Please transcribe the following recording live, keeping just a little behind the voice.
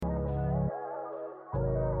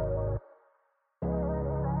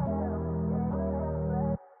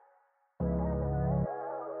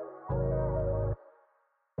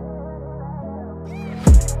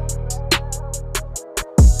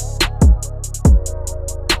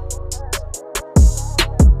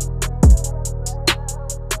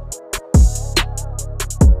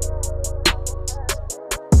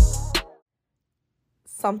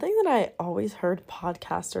Something that I always heard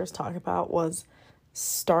podcasters talk about was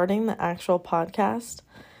starting the actual podcast.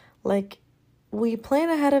 Like, we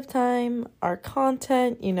plan ahead of time, our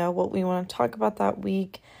content, what we want to talk about that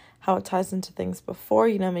week, how it ties into things before,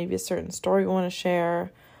 maybe a certain story we want to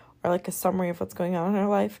share, or like a summary of what's going on in our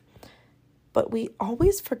life. But we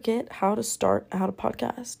always forget how to start out a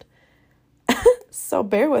podcast. So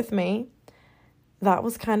bear with me. That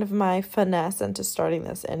was kind of my finesse into starting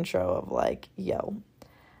this intro of like, yo,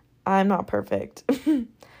 I'm not perfect.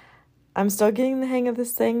 I'm still getting the hang of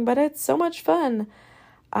this thing, but it's so much fun.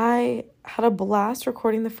 I had a blast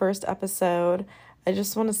recording the first episode. I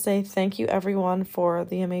just want to say thank you everyone for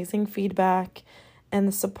the amazing feedback and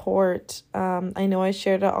the support. I know I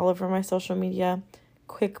shared it all over my social media.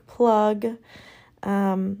 Quick plug.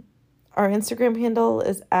 Our Instagram handle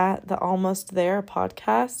is at the Almost There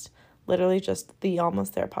podcast. Literally just the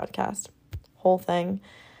Almost There podcast. Whole thing.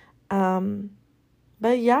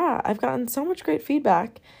 But yeah, I've gotten so much great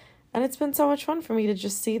feedback. And it's been so much fun for me to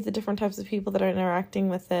just see the different types of people that are interacting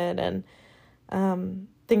with it and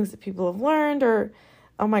things that people have learned. Or,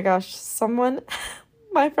 oh my gosh,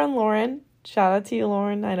 my friend Lauren, shout out to you,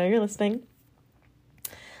 Lauren. I know you're listening.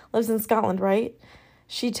 Lives in Scotland, right?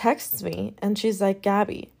 She texts me and she's like,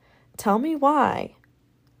 Gabi, tell me why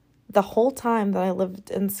the whole time that I lived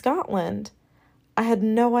in Scotland, I had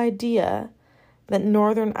no idea that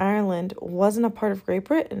Northern Ireland wasn't a part of Great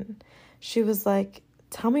Britain. She was like,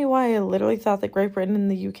 tell me why I literally thought that Great Britain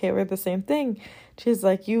and the UK were the same thing. She's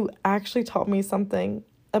like, you actually taught me something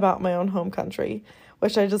about my own home country,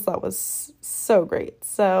 which I just thought was so great.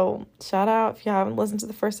 So shout out, if you haven't listened to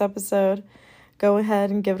the first episode, go ahead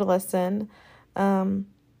and give it a listen.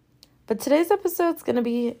 But today's episode's going to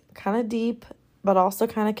be kind of deep, but also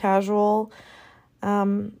kind of casual.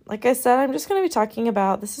 Like I said, I'm just going to be talking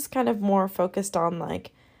about, this is kind of more focused on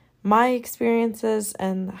like my experiences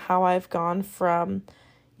and how I've gone from,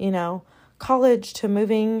 college to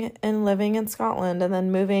moving and living in Scotland and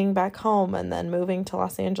then moving back home and then moving to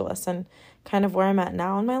Los Angeles and kind of where I'm at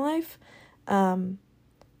now in my life. And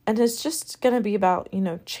it's just going to be about,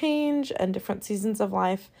 change and different seasons of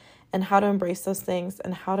life and how to embrace those things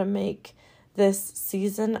and how to make this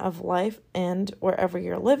season of life and wherever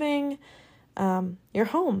you're living, your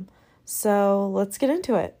home. So let's get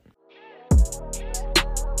into it.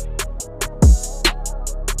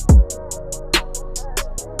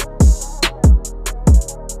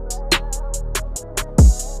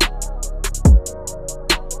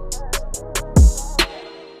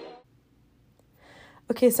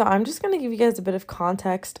 Okay, so I'm just going to give you guys a bit of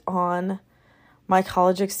context on my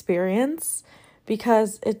college experience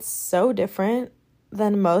because it's so different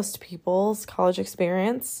than most people's college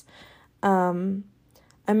experience.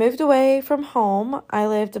 I moved away from home. I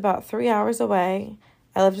lived about 3 hours away.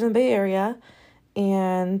 I lived in the Bay Area,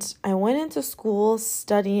 and I went into school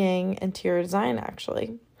studying interior design,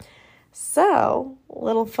 actually. So,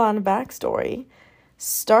 little fun backstory.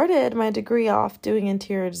 Started my degree off doing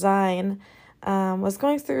interior design, was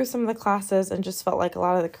going through some of the classes and just felt like a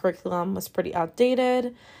lot of the curriculum was pretty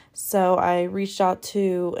outdated. So I reached out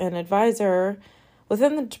to an advisor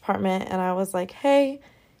within the department and I was like, hey,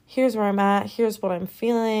 here's where I'm at. Here's what I'm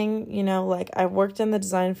feeling. I worked in the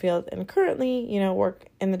design field and currently, work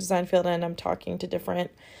in the design field and I'm talking to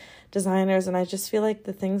different designers and I just feel like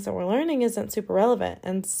the things that we're learning isn't super relevant.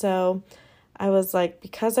 And so I was like,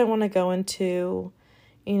 because I want to go into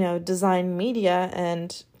design media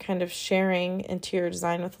and kind of sharing interior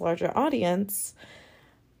design with a larger audience,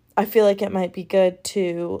 I feel like it might be good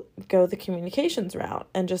to go the communications route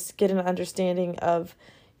and just get an understanding of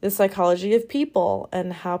the psychology of people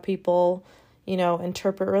and how people,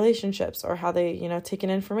 interpret relationships or how they, take in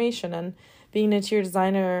information. And being an interior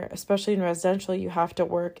designer, especially in residential, you have to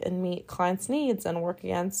work and meet clients' needs and work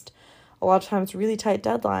against a lot of times really tight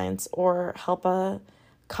deadlines or help a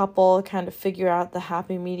couple kind of figure out the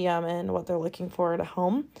happy medium and what they're looking for at a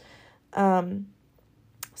home.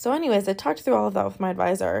 So anyways, I talked through all of that with my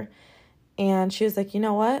advisor and she was like, you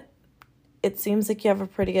know what? It seems like you have a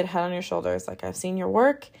pretty good head on your shoulders. Like, I've seen your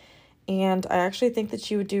work and I actually think that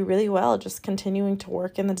you would do really well just continuing to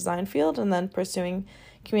work in the design field and then pursuing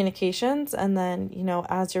communications. And then,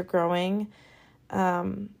 as you're growing,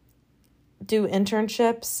 do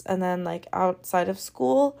internships and then like outside of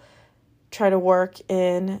school, try to work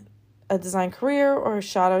in a design career or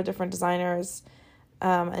shadow different designers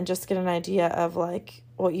and just get an idea of like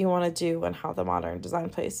what you want to do and how the modern design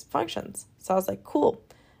place functions. So I was like, cool.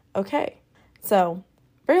 Okay. So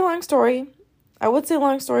very long story. I would say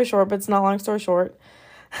long story short, but it's not long story short.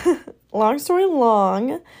 Long story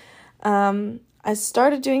long. I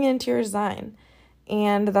started doing interior design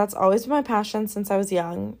And that's always been my passion since I was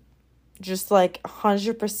young. Just like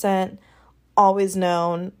 100% always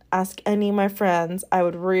known. Ask any of my friends. I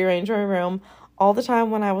would rearrange my room all the time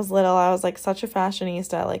when I was little. I was like such a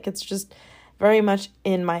fashionista. Like it's just very much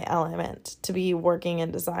in my element to be working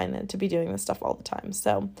in design and to be doing this stuff all the time.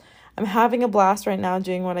 So I'm having a blast right now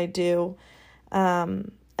doing what I do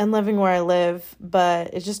and living where I live,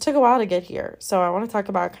 but it just took a while to get here. So I want to talk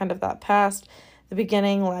about kind of that past, the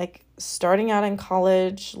beginning, like starting out in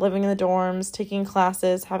college, living in the dorms, taking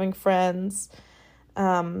classes, having friends.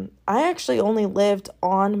 I actually only lived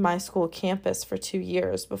on my school campus for 2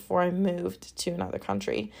 years before I moved to another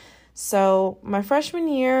country. So my freshman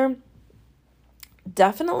year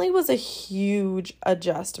definitely was a huge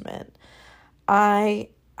adjustment. I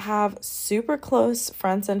have super close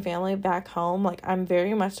friends and family back home. Like I'm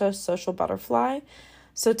very much a social butterfly.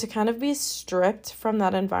 So to kind of be stripped from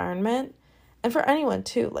that environment, and for anyone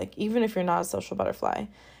too, like even if you're not a social butterfly,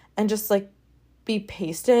 and just like be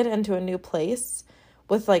pasted into a new place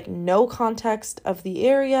with like no context of the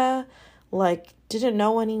area, like didn't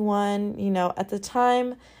know anyone, at the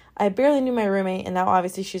time I barely knew my roommate, and now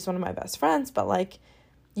obviously she's one of my best friends, but like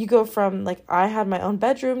you go from like I had my own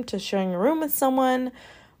bedroom to sharing a room with someone,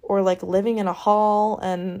 or like living in a hall.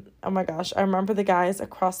 And oh my gosh, I remember the guys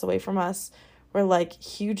across the way from us were like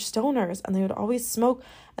huge stoners, and they would always smoke,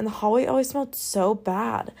 and the hallway always smelled so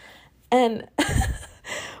bad. And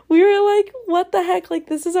we were like, what the heck? Like,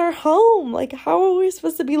 this is our home. Like, how are we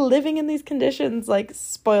supposed to be living in these conditions? Like,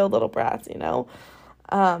 spoiled little brats,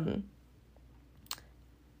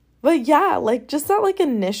 But yeah, like, just that, like,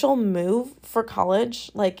 initial move for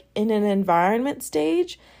college, like, in an environment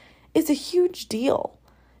stage is a huge deal.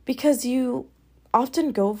 Because you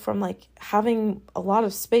often go from, like, having a lot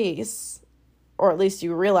of space, or at least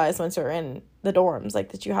you realize once you're in the dorms, like,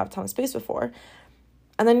 that you have a ton of space before.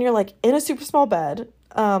 And then you're, like, in a super small bed.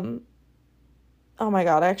 Oh my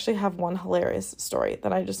God, I actually have one hilarious story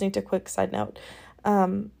that I just need to quick side note.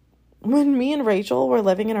 When me and Rachel were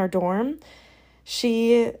living in our dorm,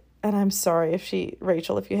 and I'm sorry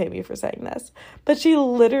Rachel, if you hate me for saying this, but she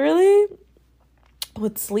literally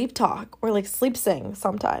would sleep talk or like sleep sing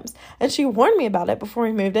sometimes. And she warned me about it before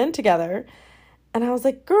we moved in together. And I was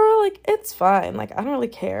like, girl, like, it's fine. Like, I don't really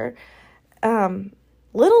care.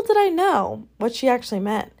 Little did I know what she actually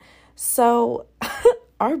meant. So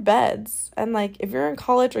our beds, and like if you're in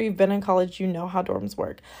college or you've been in college, you know how dorms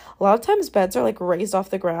work. A lot of times beds are like raised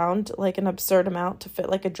off the ground, like an absurd amount to fit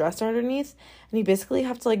like a dresser underneath. And you basically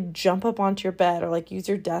have to like jump up onto your bed or like use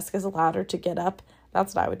your desk as a ladder to get up.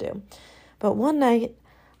 That's what I would do. But one night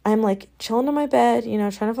I'm like chilling in my bed, trying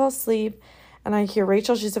to fall asleep. And I hear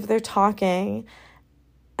Rachel, she's over there talking.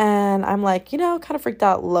 And I'm like, kind of freaked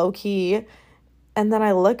out low key. And then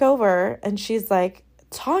I look over and she's like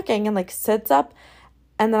talking and like sits up.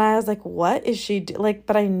 And then I was like, what is she like?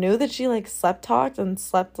 But I knew that she like slept talked and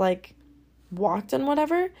slept like walked and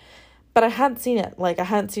whatever. But I hadn't seen it. Like I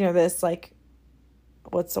hadn't seen her this like,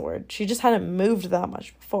 what's the word? She just hadn't moved that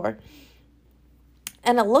much before.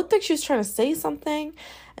 And it looked like she was trying to say something.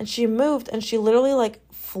 And she moved and she literally like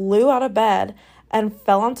flew out of bed and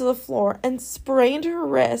fell onto the floor and sprained her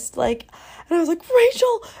wrist. Like, and I was like,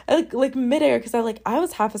 Rachel, and, like midair, because I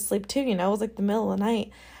was half asleep too, it was like the middle of the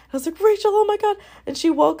night. I was like, Rachel, oh my God. And she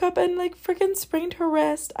woke up and like freaking sprained her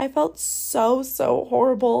wrist. I felt so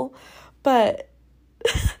horrible. But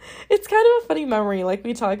it's kind of a funny memory. Like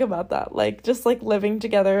we talk about that, like just like living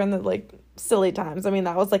together in the like silly times. I mean,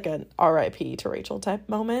 that was like an RIP to Rachel type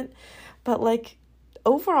moment. But like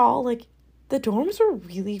overall, like the dorms were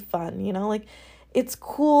really fun, like it's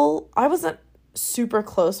cool. I wasn't super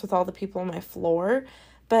close with all the people on my floor,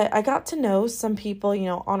 but I got to know some people,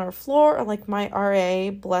 on our floor, or like my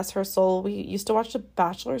RA, bless her soul. We used to watch The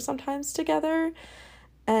Bachelor sometimes together.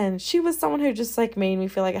 And she was someone who just like made me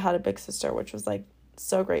feel like I had a big sister, which was like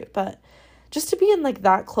so great. But just to be in like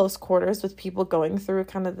that close quarters with people going through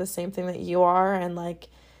kind of the same thing that you are, and like,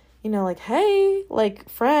 like, hey, like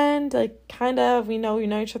friend, like kind of, we know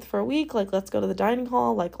each other for a week, like let's go to the dining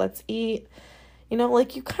hall, like let's eat,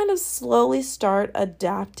 like you kind of slowly start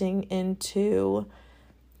adapting into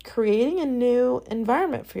creating a new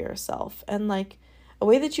environment for yourself and like a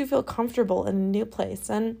way that you feel comfortable in a new place.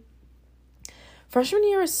 And freshman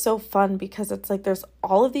year is so fun because it's like there's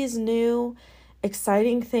all of these new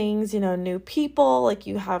exciting things, new people, like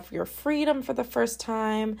you have your freedom for the first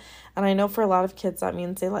time. And I know for a lot of kids that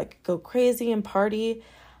means they like go crazy and party.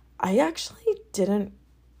 I actually didn't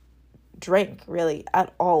drink really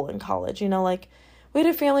at all in college. Like we had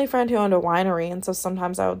a family friend who owned a winery, and so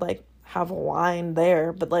sometimes I would like have a wine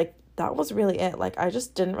there, but like that was really it. Like I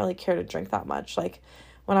just didn't really care to drink that much. Like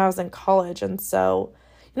when I was in college. And so,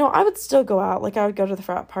 I would still go out. Like, I would go to the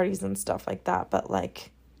frat parties and stuff like that. But,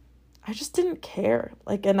 like, I just didn't care,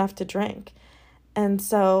 like, enough to drink. And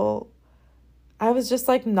so I was just,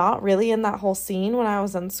 like, not really in that whole scene when I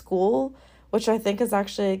was in school, which I think is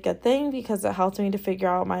actually a good thing because it helped me to figure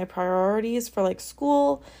out my priorities for, like,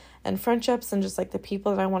 school and friendships and just, like, the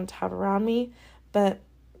people that I wanted to have around me. But,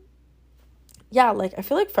 yeah, like, I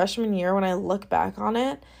feel like freshman year, when I look back on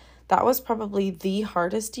it, that was probably the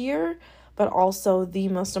hardest year, but also the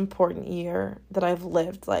most important year that I've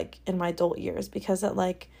lived, like, in my adult years, because it,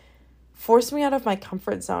 like, forced me out of my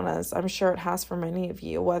comfort zone, as I'm sure it has for many of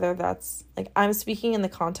you, whether that's, like, I'm speaking in the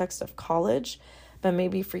context of college, but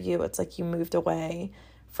maybe for you, it's, like, you moved away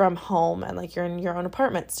from home and, like, you're in your own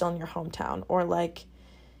apartment still in your hometown, or, like,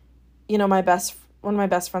 one of my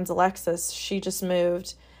best friends, Alexis, she just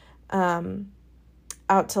moved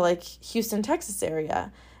out to, like, Houston, Texas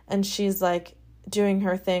area, and she's, like, doing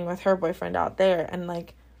her thing with her boyfriend out there, and,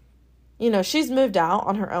 like, she's moved out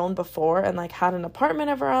on her own before and, like, had an apartment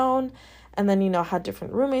of her own and then, had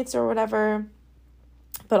different roommates or whatever,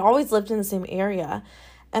 but always lived in the same area.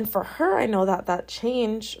 And for her, I know that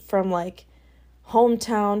change from, like,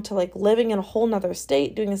 hometown to, like, living in a whole nother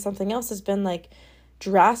state, doing something else has been, like,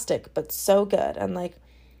 drastic, but so good. And, like,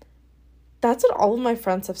 that's what all of my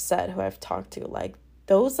friends have said who I've talked to. Like,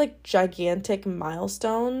 those, like, gigantic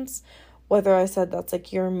milestones, whether I said that's,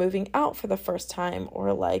 like, you're moving out for the first time,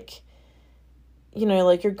 or, like,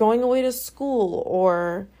 like, you're going away to school,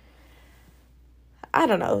 or I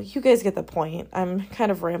don't know. You guys get the point. I'm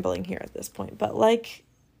kind of rambling here at this point, but, like,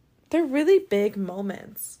 they're really big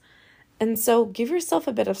moments. And so give yourself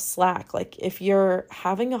a bit of slack. Like, if you're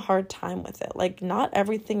having a hard time with it, like, not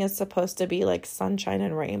everything is supposed to be, like, sunshine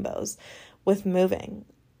and rainbows with moving.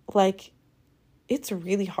 Like, it's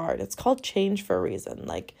really hard. It's called change for a reason.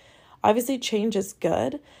 Like, obviously change is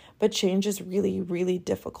good, but change is really, really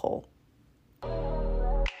difficult.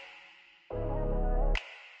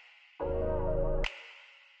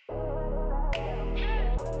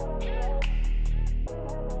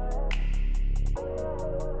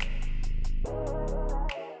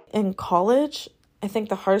 In college, I think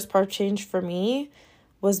the hardest part of change for me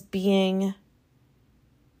was being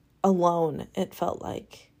alone, it felt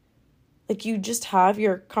like. Like, you just have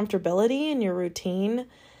your comfortability and your routine,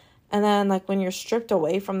 and then, like, when you're stripped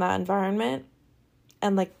away from that environment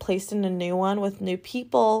and, like, placed in a new one with new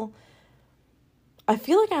people, I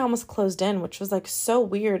feel like I almost closed in, which was, like, so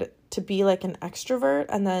weird to be, like, an extrovert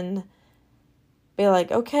and then be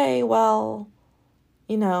like, okay, well,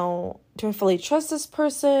 do I fully trust this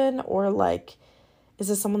person? Or, like, is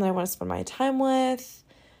this someone that I want to spend my time with?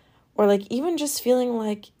 Or, like, even just feeling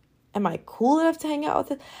like, am I cool enough to hang out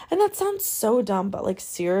with it? And that sounds so dumb, but, like,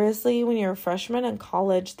 seriously, when you're a freshman in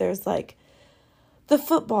college, there's, like, the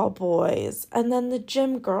football boys, and then the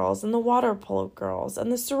gym girls, and the water polo girls,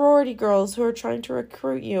 and the sorority girls who are trying to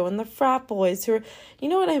recruit you, and the frat boys who are, you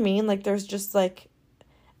know what I mean? Like, there's just, like,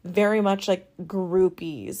 very much, like,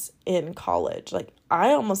 groupies in college. Like,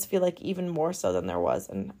 I almost feel like even more so than there was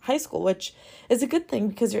in high school, which is a good thing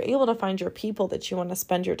because you're able to find your people that you want to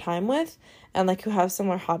spend your time with and, like, who have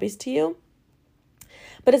similar hobbies to you.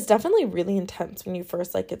 But it's definitely really intense when you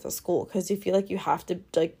first, like, get to school because you feel like you have to,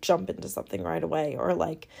 like, jump into something right away, or,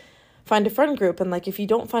 like, find a friend group. And, like, if you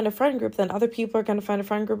don't find a friend group, then other people are going to find a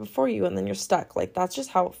friend group before you, and then you're stuck. Like, that's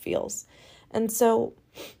just how it feels. And so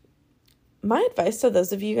my advice to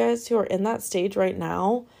those of you guys who are in that stage right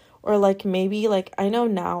now, or, like, maybe, like, I know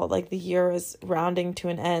now, like, the year is rounding to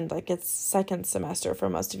an end, like, it's second semester for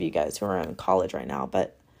most of you guys who are in college right now,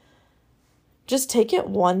 but just take it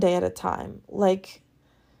one day at a time. Like,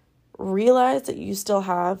 realize that you still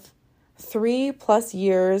have 3+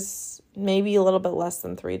 years, maybe a little bit less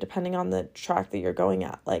than 3, depending on the track that you're going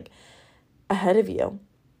at, like, ahead of you.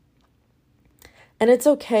 And it's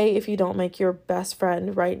okay if you don't make your best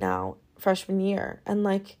friend right now freshman year, and,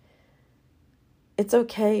 like, it's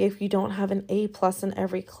okay if you don't have an A+ in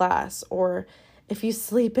every class, or if you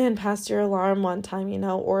sleep in past your alarm one time,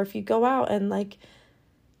 or if you go out and, like,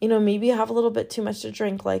 maybe you have a little bit too much to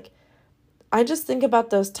drink. Like, I just think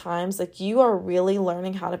about those times, like, you are really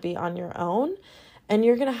learning how to be on your own, and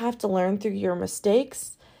you're going to have to learn through your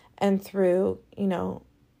mistakes and through,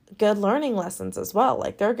 good learning lessons as well.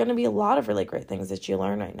 Like, there are going to be a lot of really great things that you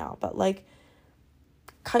learn right now, but, like,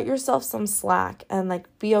 cut yourself some slack and, like,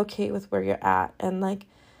 be okay with where you're at. And, like,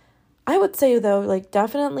 I would say, though, like,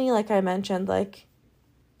 definitely, like I mentioned, like,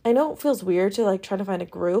 I know it feels weird to, like, try to find a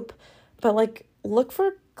group, but, like, look for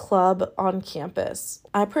a club on campus.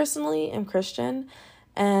 I personally am Christian,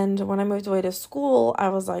 and when I moved away to school, I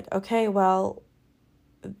was like, okay, well,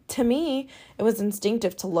 to me, it was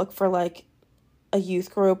instinctive to look for like a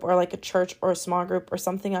youth group or like a church or a small group or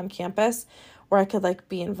something on campus where I could like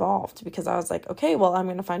be involved, because I was like, okay, well, I'm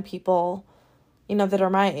going to find people, that are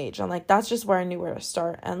my age. And like, that's just where I knew where to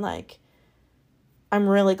start. And like, I'm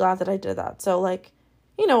really glad that I did that. So like,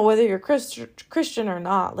 whether you're Christian or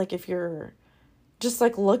not, like if you're just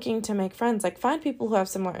like looking to make friends, like find people who have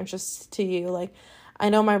similar interests to you. Like I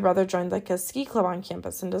know my brother joined like a ski club on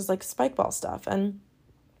campus and does like spike ball stuff, and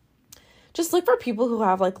just look for people who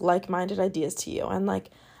have like like-minded ideas to you. And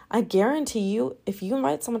like I guarantee you, if you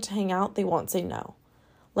invite someone to hang out, they won't say no.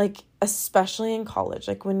 Like especially in college,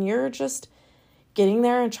 like when you're just getting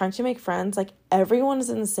there and trying to make friends, like everyone is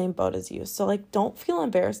in the same boat as you. So like don't feel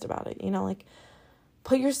embarrassed about it, like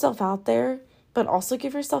put yourself out there, but also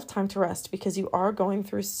give yourself time to rest, because you are going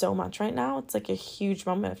through so much right now. It's like a huge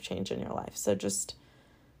moment of change in your life. So just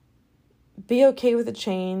be okay with the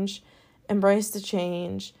change, embrace the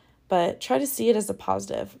change, but try to see it as a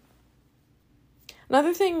positive.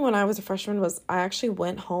 Another thing when I was a freshman was I actually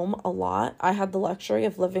went home a lot. I had the luxury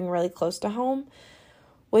of living really close to home,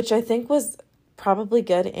 which I think was probably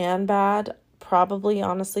good and bad. Probably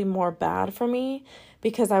honestly more bad for me,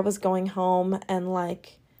 because I was going home and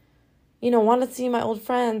like, wanted to see my old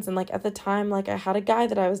friends. And like at the time, like I had a guy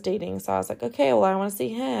that I was dating. So I was like, okay, well, I want to see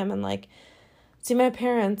him and like see my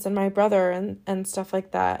parents and my brother and stuff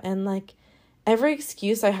like that. And like every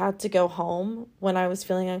excuse I had to go home when I was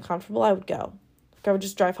feeling uncomfortable, I would go. Like I would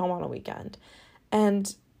just drive home on a weekend.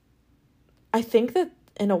 And I think that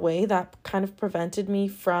in a way that kind of prevented me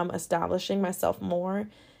from establishing myself more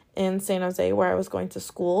in San Jose, where I was going to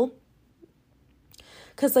school.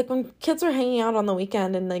 Because like when kids are hanging out on the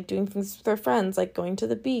weekend and like doing things with their friends, like going to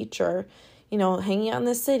the beach or, hanging out in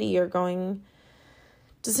the city or going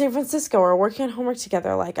to San Francisco or working on homework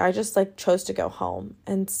together, like I just like chose to go home.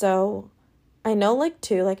 And so I know like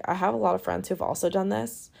too, like I have a lot of friends who've also done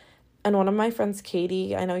this. And one of my friends,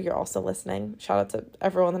 Katie, I know you're also listening. Shout out to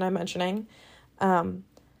everyone that I'm mentioning.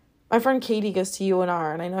 My friend Katie goes to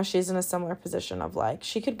UNR, and I know she's in a similar position of like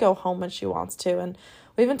she could go home when she wants to. And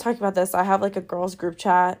we've been talking about this. I have like a girls group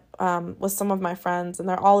chat with some of my friends, and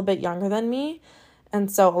they're all a bit younger than me. And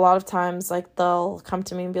so a lot of times like they'll come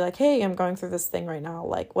to me and be like, hey, I'm going through this thing right now.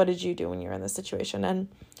 Like, what did you do when you were in this situation? And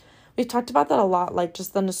we've talked about that a lot, like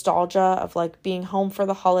just the nostalgia of like being home for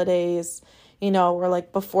the holidays, or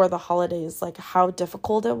like before the holidays, like how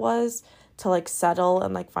difficult it was to like settle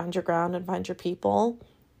and like find your ground and find your people.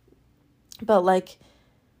 But like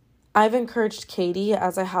I've encouraged Katie,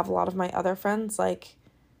 as I have a lot of my other friends, like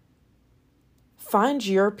find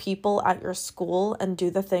your people at your school and do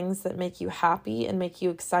the things that make you happy and make you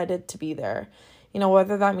excited to be there.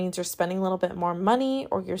 Whether that means you're spending a little bit more money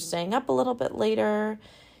or you're staying up a little bit later,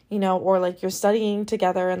 or like you're studying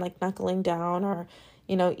together and like knuckling down, or,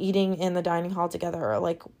 eating in the dining hall together, or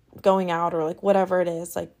like going out, or like whatever it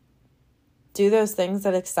is, like do those things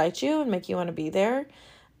that excite you and make you want to be there.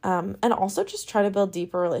 And also just try to build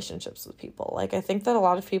deeper relationships with people. Like, I think that a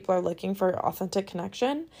lot of people are looking for authentic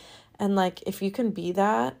connection. And like, if you can be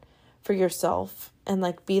that for yourself and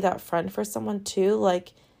like be that friend for someone too,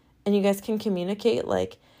 like, and you guys can communicate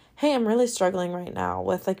like, hey, I'm really struggling right now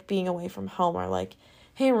with like being away from home, or like,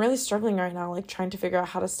 hey, I'm really struggling right now, like trying to figure out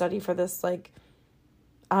how to study for this, like,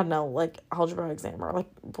 I don't know, like algebra exam, or like,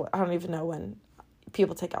 I don't even know when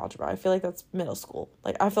people take algebra. I feel like that's middle school.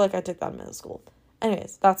 Like, I feel like I took that in middle school.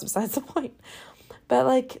 Anyways, that's besides the point. But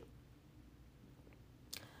like,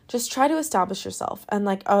 just try to establish yourself. And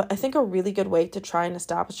like, I think a really good way to try and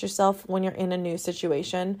establish yourself when you're in a new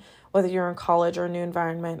situation, whether you're in college or a new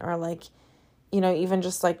environment, or like, even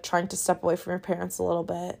just like trying to step away from your parents a little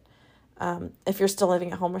bit. If you're still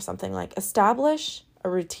living at home or something, like establish a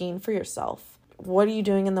routine for yourself. What are you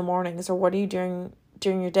doing in the mornings, or what are you doing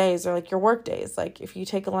during your days, or like your work days? Like if you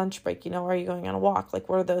take a lunch break, are you going on a walk? Like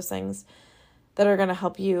what are those things that are going to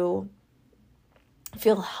help you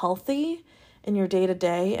feel healthy in your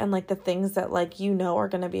day-to-day, and like the things that like are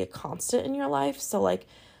going to be a constant in your life. So like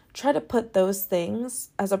try to put those things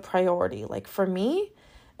as a priority. Like for me,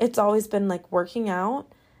 it's always been like working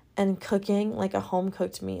out and cooking like a home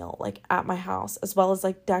cooked meal like at my house, as well as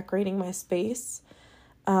like decorating my space.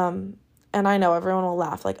 And I know everyone will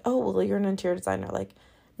laugh like, oh, well, you're an interior designer. Like,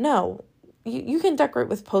 no, you can decorate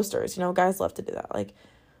with posters. Guys love to do that. Like,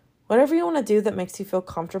 whatever you want to do that makes you feel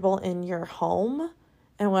comfortable in your home.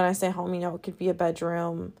 And when I say home, it could be a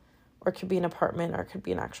bedroom, or it could be an apartment, or it could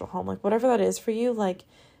be an actual home. Like whatever that is for you, like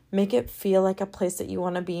make it feel like a place that you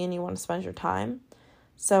want to be and you want to spend your time.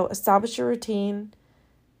 So establish your routine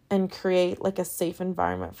and create like a safe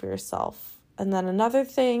environment for yourself. And then another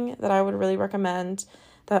thing that I would really recommend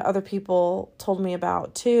that other people told me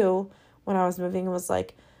about too when I was moving was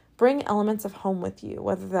like, bring elements of home with you,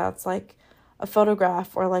 whether that's like a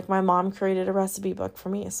photograph or like my mom created a recipe book for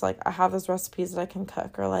me. So like I have those recipes that I can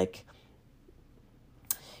cook, or like,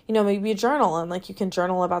 you know, maybe a journal, and like you can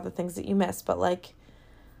journal about the things that you miss, but like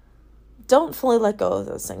don't fully let go of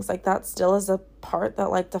those things. Like that still is a part that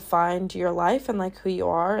like defined your life and like who you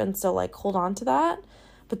are. And so like hold on to that,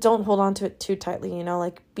 but don't hold on to it too tightly, you know,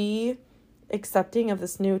 like be accepting of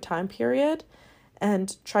this new time period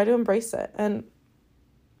and try to embrace it. And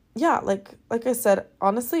yeah, like I said,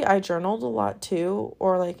 honestly, I journaled a lot too,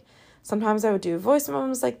 or like sometimes I would do voice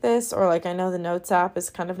memos like this, or like I know the Notes app is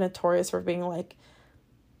kind of notorious for being like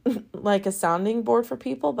like a sounding board for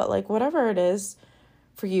people, but like whatever it is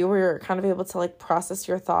for you, where you're kind of able to like process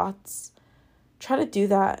your thoughts, try to do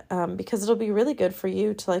that, because it'll be really good for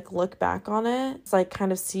you to like look back on it. It's like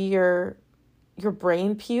kind of see your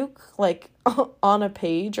brain puke like on a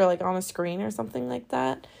page or like on a screen or something like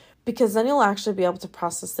that, because then you'll actually be able to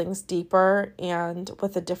process things deeper and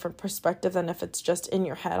with a different perspective than if it's just in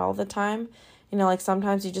your head all the time. You know, like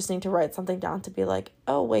sometimes you just need to write something down to be like,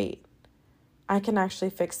 oh wait, I can actually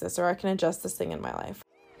fix this, or I can adjust this thing in my life.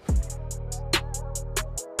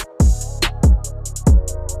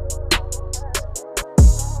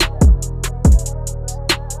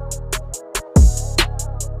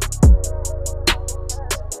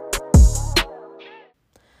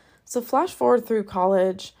 So flash forward through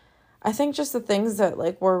college, I think just the things that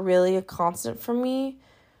like were really a constant for me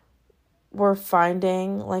were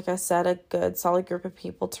finding, like I said, a good solid group of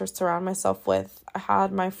people to surround myself with. I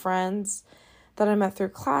had my friends that I met through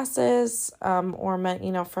classes, or met,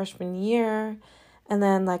 you know, freshman year. And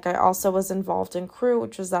then like I also was involved in Crew,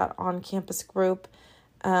 which was that on-campus group.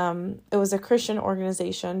 It was a Christian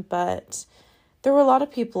organization, but there were a lot of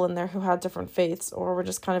people in there who had different faiths or were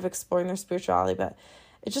just kind of exploring their spirituality, but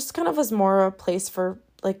it just kind of was more a place for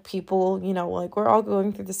like people, you know, like we're all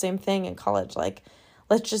going through the same thing in college. Like,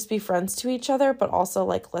 let's just be friends to each other, but also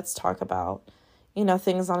like, let's talk about, you know,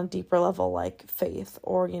 things on a deeper level, like faith,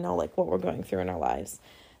 or, you know, like what we're going through in our lives.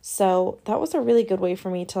 So that was a really good way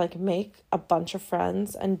for me to like make a bunch of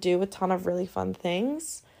friends and do a ton of really fun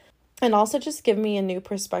things. And also just give me a new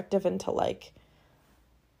perspective into like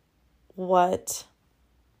what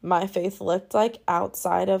my faith looked like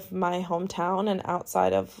outside of my hometown and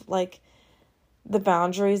outside of like the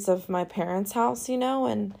boundaries of my parents' house, you know.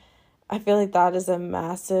 And I feel like that is a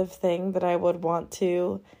massive thing that I would want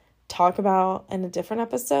to talk about in a different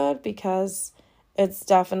episode, because it's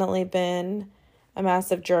definitely been a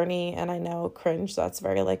massive journey. And I know cringe, that's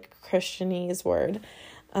very like Christianese word.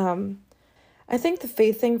 I think the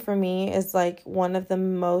faith thing for me is like one of the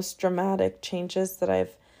most dramatic changes that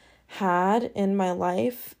I've had in my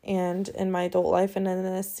life and in my adult life and in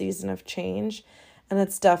this season of change. And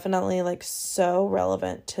it's definitely like so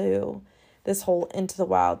relevant to this whole Into the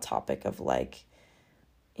Wild topic of like,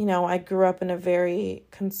 you know, I grew up in a very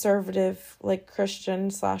conservative, like Christian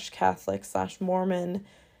 / Catholic / Mormon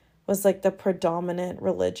was like the predominant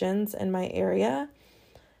religions in my area.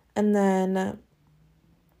 And then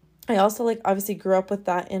I also like obviously grew up with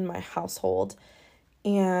that in my household.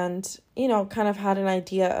 And, you know, kind of had an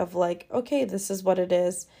idea of like, okay, this is what it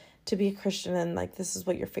is to be a Christian, and like, this is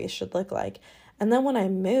what your faith should look like. And then when I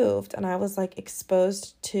moved and I was like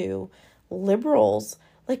exposed to liberals,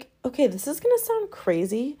 like, okay, this is going to sound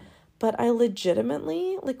crazy, but I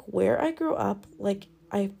legitimately, like where I grew up, like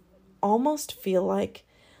I almost feel like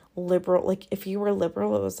liberal, like if you were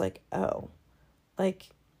liberal, it was like, oh, like,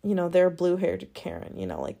 you know, they're blue-haired Karen, you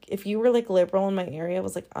know, like if you were like liberal in my area, it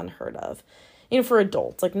was like unheard of. You know, for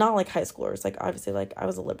adults, like not like high schoolers, like obviously like I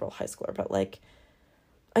was a liberal high schooler, but like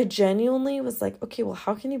I genuinely was like, okay, well,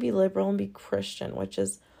 how can you be liberal and be Christian? Which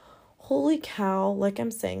is, holy cow, like I'm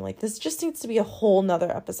saying, like this just needs to be a whole nother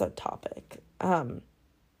episode topic.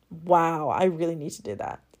 Wow, I really need to do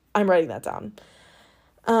that. I'm writing that down.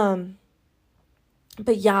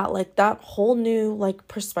 But yeah, like that whole new like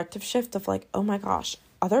perspective shift of like, oh my gosh,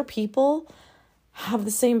 other people have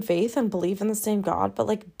the same faith and believe in the same God, but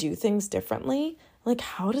like do things differently. Like,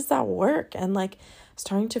 how does that work? And like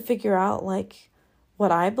starting to figure out like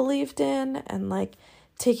what I believed in, and like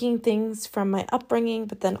taking things from my upbringing,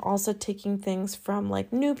 but then also taking things from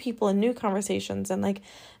like new people and new conversations and like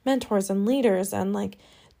mentors and leaders, and like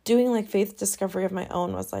doing like faith discovery of my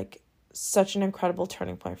own was like such an incredible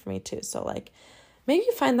turning point for me too. So like maybe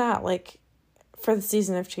you find that like for the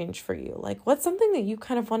season of change for you, like what's something that you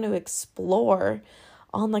kind of want to explore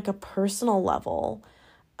on like a personal level,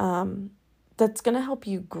 that's going to help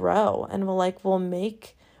you grow and will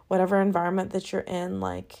make whatever environment that you're in,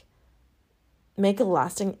 like make a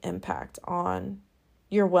lasting impact on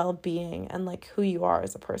your well-being and like who you are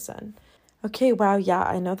as a person. Okay, wow, yeah,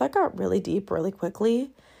 I know that got really deep really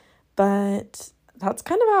quickly, but that's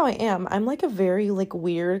kind of how I am. I'm like a very like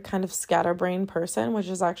weird kind of scatterbrain person, which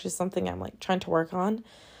is actually something I'm like trying to work on.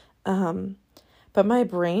 But my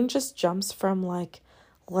brain just jumps from like,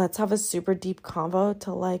 let's have a super deep convo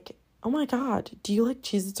to like, oh my God, do you like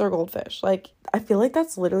Cheez-Its or Goldfish? Like, I feel like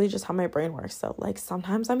that's literally just how my brain works. So like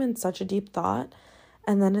sometimes I'm in such a deep thought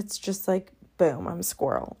and then it's just like, boom, I'm a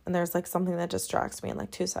squirrel. And there's like something that distracts me in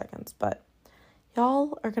like 2 seconds. But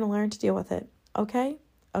y'all are going to learn to deal with it. Okay?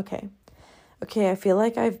 Okay. Okay, I feel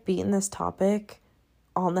like I've beaten this topic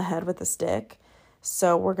on the head with a stick.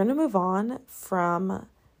 So we're going to move on from,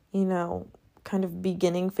 kind of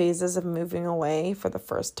beginning phases of moving away for the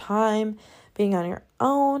first time, being on your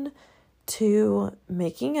own, to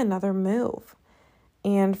making another move.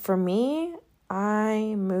 And for me,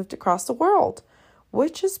 I moved across the world,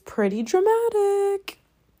 which is pretty dramatic.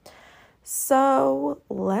 So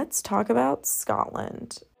let's talk about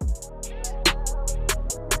Scotland.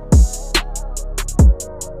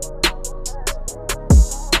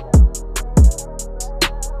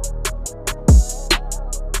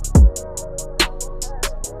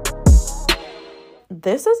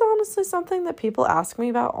 This is honestly something that people ask me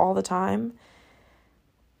about all the time.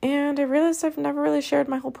 And I realized I've never really shared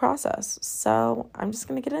my whole process. So I'm just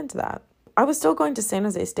going to get into that. I was still going to San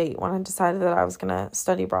Jose State when I decided that I was going to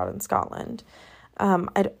study abroad in Scotland.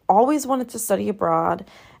 I'd always wanted to study abroad,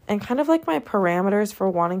 and kind of like my parameters for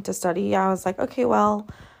wanting to study, I was like, okay, well,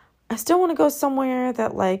 I still want to go somewhere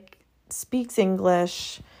that like speaks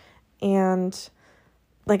English, and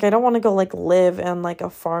like I don't want to go like live in like a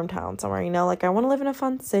farm town somewhere, like I want to live in a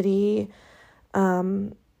fun city,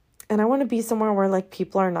 and I want to be somewhere where like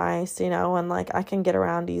people are nice, and like I can get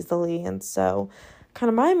around easily. And so kind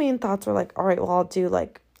of my main thoughts were like, all right, well, I'll do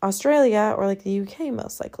like Australia or like the UK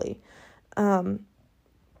most likely.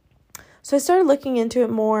 So I started looking into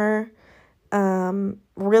it more,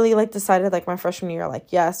 really like decided like my freshman year,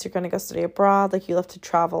 like, yes, you're going to go study abroad. Like you love to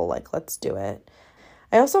travel, like, let's do it.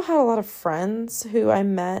 I also had a lot of friends who I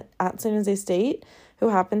met at San Jose State who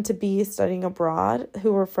happened to be studying abroad,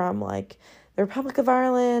 who were from like the Republic of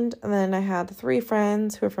Ireland. And then I had 3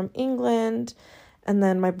 friends who were from England. And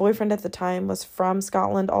then my boyfriend at the time was from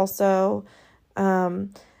Scotland also.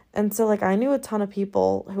 And so like I knew a ton of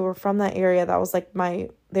people who were from that area. That was like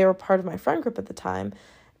they were part of my friend group at the time.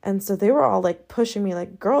 And so they were all like pushing me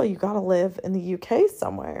like, girl, you got to live in the UK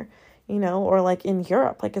somewhere, or like in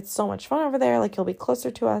Europe. Like it's so much fun over there. Like you'll be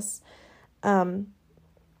closer to us.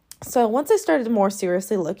 So once I started more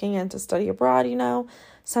seriously looking into study abroad,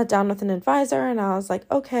 sat down with an advisor and I was like,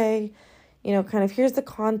 okay, kind of here's the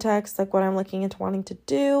context, like what I'm looking into wanting to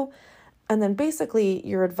do. And then basically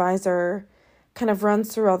your advisor kind of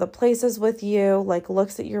runs through all the places with you, like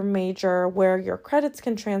looks at your major, where your credits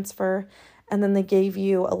can transfer. And then they gave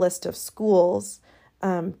you a list of schools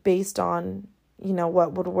based on,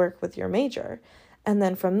 what would work with your major. And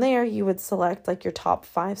then from there, you would select like your top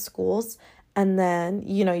 5 schools. And then,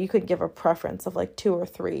 you could give a preference of like 2 or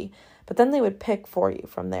 3. But then they would pick for you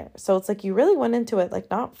from there. So it's like you really went into it like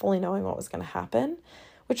not fully knowing what was going to happen,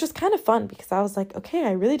 which was kind of fun because I was like, okay,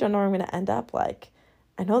 I really don't know where I'm going to end up. Like,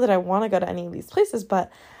 I know that I want to go to any of these places,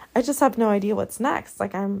 but I just have no idea what's next.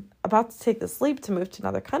 Like, I'm about to take this leap to move to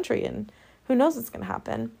another country, and who knows what's going to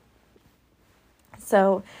happen.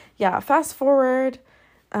 So, yeah, fast forward.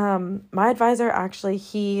 My advisor, actually,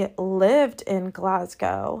 he lived in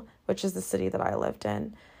Glasgow, which is the city that I lived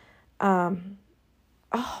in,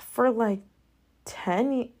 for like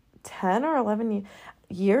 10 or 11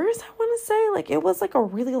 years, I want to say. Like, it was like a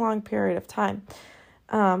really long period of time.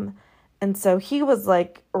 And so he was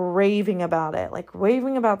like raving about it, like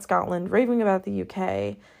raving about Scotland, raving about the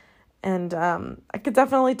UK. And I could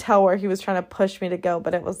definitely tell where he was trying to push me to go.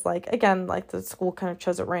 But it was like, again, like the school kind of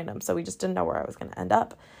chose at random. So we just didn't know where I was going to end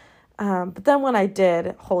up. But then when I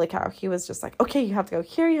did, holy cow, he was just like, okay, you have to go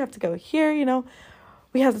here. You have to go here.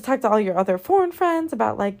 We have to talk to all your other foreign friends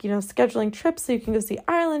about like, scheduling trips so you can go see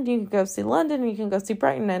Ireland, you can go see London, you can go see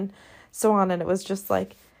Brighton and so on. And it was just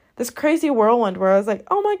like this crazy whirlwind where I was like,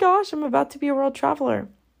 oh my gosh, I'm about to be a world traveler.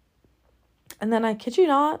 And then I kid you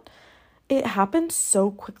not, it happened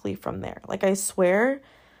so quickly from there. Like, I swear,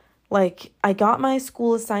 like, I got my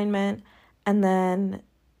school assignment and then,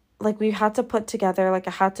 like, we had to put together, like,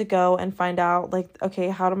 I had to go and find out, like, okay,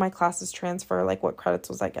 how do my classes transfer? Like, what credits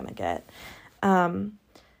was I going to get?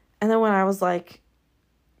 And then when I was, like,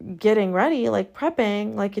 getting ready, like,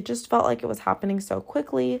 prepping, like, it just felt like it was happening so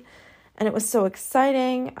quickly. And it was so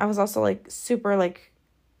exciting. I was also, like, super, like,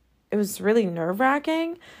 it was really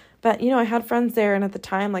nerve-wracking. But, I had friends there, and at the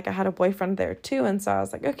time, like, I had a boyfriend there too, and so I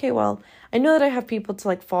was like, okay, well, I know that I have people to,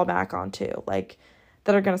 like, fall back onto, like,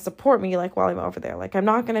 that are going to support me, like, while I'm over there. Like, I'm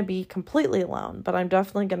not going to be completely alone, but I'm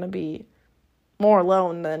definitely going to be more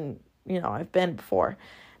alone than, I've been before.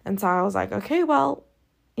 And so I was like, okay, well,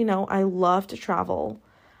 I love to travel.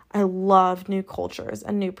 I love new cultures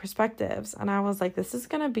and new perspectives. And I was like, this is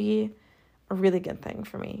going to be a really good thing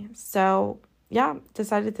for me. So, yeah,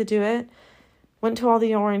 decided to do it. Went to all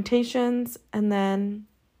the orientations and then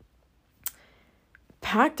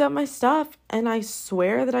packed up my stuff. And I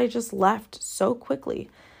swear that I just left so quickly.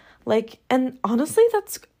 Like, and honestly,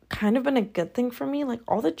 that's kind of been a good thing for me. Like,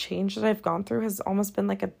 all the change that I've gone through has almost been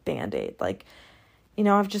like a Band-Aid. Like,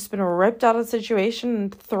 I've just been ripped out of the situation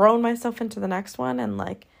and thrown myself into the next one. And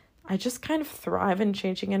like, I just kind of thrive in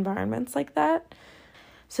changing environments like that.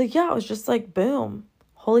 So yeah, it was just like, boom,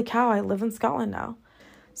 holy cow, I live in Scotland now.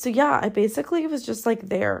 So yeah, I basically was just like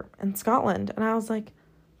there in Scotland. And I was like,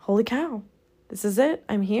 holy cow, this is it.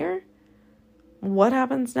 I'm here. What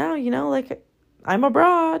happens now? Like, I'm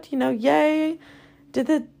abroad, yay. Did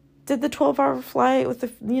the 12-hour flight with the,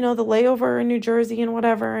 the layover in New Jersey and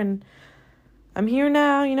whatever. And I'm here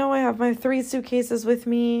now, I have my 3 suitcases with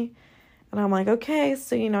me. And I'm like, okay.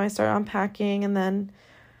 So, I started unpacking, and then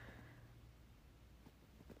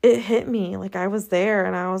it hit me. Like, I was there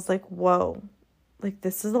and I was like, whoa, like,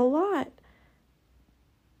 this is a lot.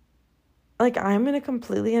 Like, I'm in a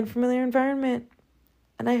completely unfamiliar environment.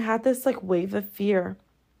 And I had this like wave of fear,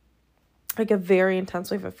 like a very intense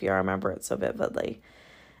wave of fear. I remember it so vividly.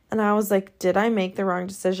 And I was like, did I make the wrong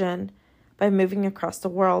decision by moving across the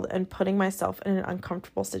world and putting myself in an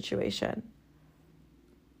uncomfortable situation?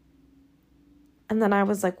 And then I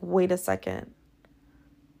was like, wait a second.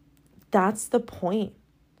 That's the point.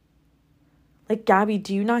 Like, Gabi,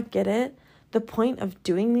 do you not get it? The point of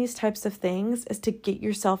doing these types of things is to get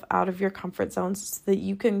yourself out of your comfort zones so that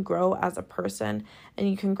you can grow as a person, and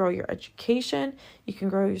you can grow your education. You can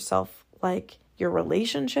grow yourself, like, your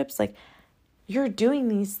relationships. Like, you're doing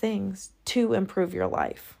these things to improve your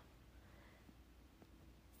life.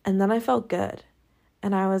 And then I felt good.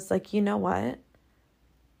 And I was like, you know what?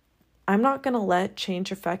 I'm not going to let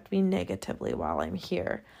change affect me negatively while I'm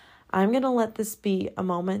here. I'm going to let this be a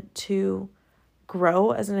moment to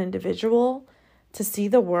grow as an individual, to see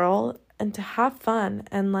the world, and to have fun,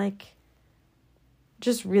 and like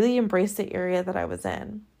just really embrace the area that I was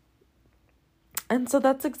in. And so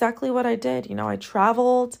that's exactly what I did. I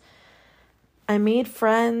traveled, I made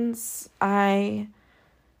friends, I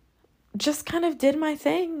just kind of did my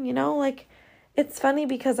thing, like, it's funny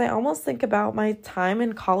because I almost think about my time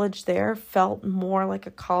in college there felt more like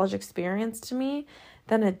a college experience to me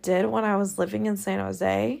than it did when I was living in San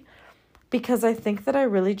Jose. Because I think that I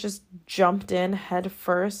really just jumped in head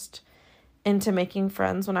first into making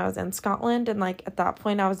friends when I was in Scotland. And like, at that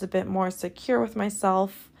point, I was a bit more secure with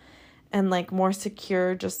myself, and like more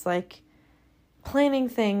secure just like planning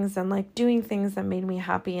things and like doing things that made me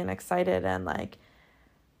happy and excited. And like,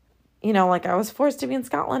 like, I was forced to be in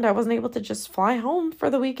Scotland. I wasn't able to just fly home for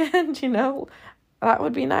the weekend, That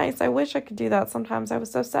would be nice. I wish I could do that. Sometimes I was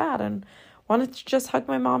so sad and wanted to just hug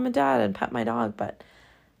my mom and dad and pet my dog, but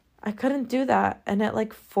I couldn't do that. And it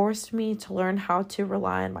like forced me to learn how to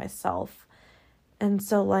rely on myself. And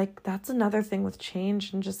so like, that's another thing with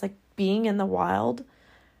change and just like being in the wild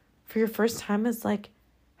for your first time is like,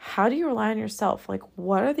 how do you rely on yourself? Like,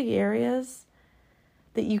 what are the areas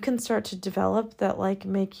that you can start to develop that like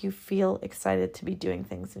make you feel excited to be doing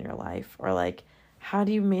things in your life? Or like, how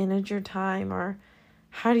do you manage your time? Or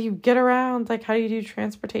how do you get around? Like, how do you do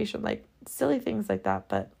transportation? Like, silly things like that.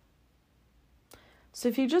 But so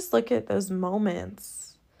if you just look at those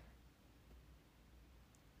moments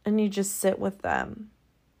and you just sit with them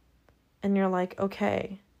and you're like,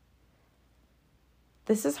 okay,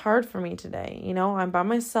 this is hard for me today. I'm by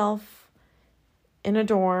myself in a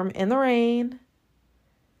dorm in the rain.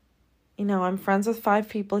 I'm friends with 5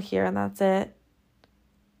 people here and that's it.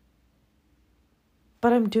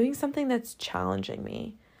 But I'm doing something that's challenging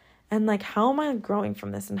me. And like, how am I growing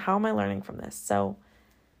from this and how am I learning from this? So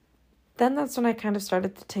then that's when I kind of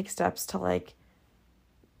started to take steps to like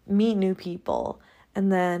meet new people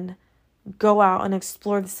and then go out and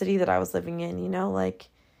explore the city that I was living in, like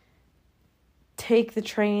take the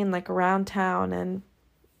train like around town and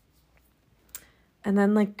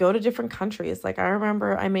then like go to different countries. Like, I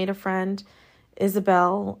remember I made a friend,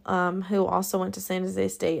 Isabel, who also went to San Jose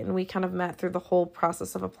State, and we kind of met through the whole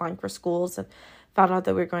process of applying for schools and found out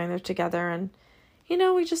that we were going there together. And,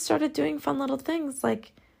 we just started doing fun little things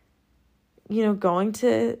like going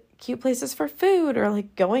to cute places for food, or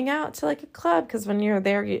like going out to like a club, because when you're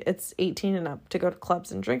there it's 18 and up to go to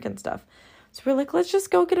clubs and drink and stuff. So we're like, let's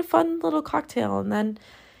just go get a fun little cocktail. And then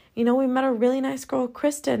we met a really nice girl,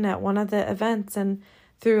 Kristen, at one of the events, and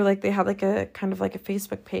through like they had like a kind of like a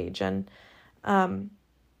Facebook page, and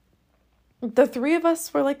the three of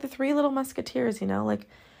us were like the three little musketeers, like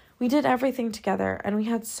we did everything together, and we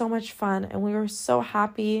had so much fun, and we were so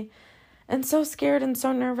happy and so scared and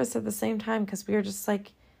so nervous at the same time, because we were just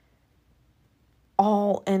like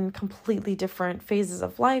all in completely different phases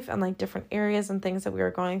of life and like different areas and things that we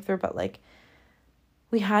were going through, but like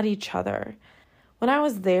we had each other. When I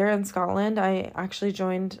was there in Scotland, I actually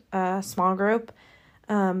joined a small group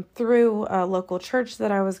through a local church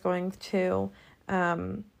that I was going to,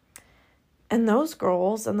 and those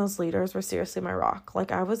girls and those leaders were seriously my rock.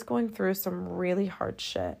 Like, I was going through some really hard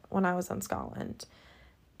shit when I was in Scotland,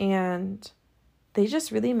 and they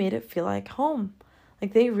just really made it feel like home.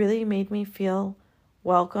 Like, they really made me feel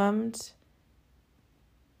welcomed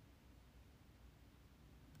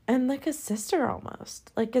and like a sister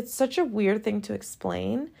almost. Like, it's such a weird thing to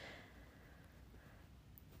explain,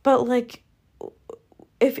 but like,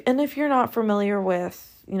 if you're not familiar with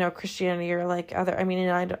Christianity or like other, I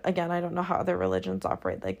don't know how other religions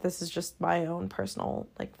operate. Like, this is just my own personal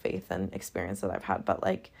like faith and experience that I've had, but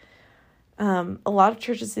like a lot of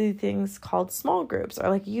churches do things called small groups, or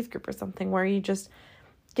like a youth group or something, where you just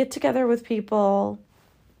get together with people,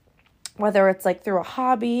 whether it's like through a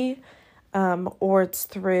hobby, or it's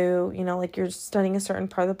through, like you're studying a certain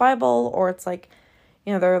part of the Bible, or it's like,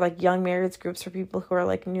 there are like young marrieds groups for people who are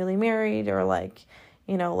like newly married, or like,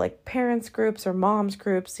 like parents groups or moms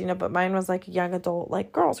groups, but mine was like a young adult,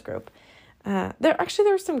 like girls group. There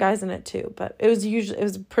were some guys in it too, but it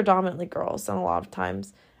was predominantly girls. And a lot of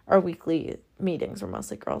times our weekly meetings were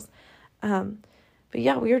mostly girls. But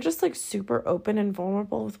yeah, we were just like super open and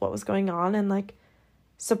vulnerable with what was going on, and like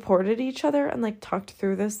supported each other and like talked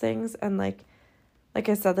through those things. And like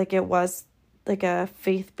I said, like it was like a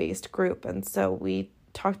faith-based group. And so we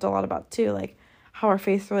talked a lot about too, like how our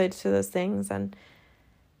faith related to those things. And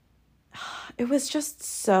it was just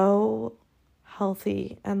so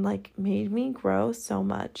healthy and like made me grow so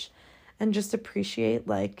much and just appreciate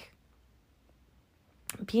like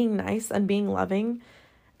being nice and being loving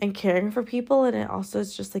and caring for people. And it also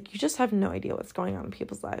is just like, you just have no idea what's going on in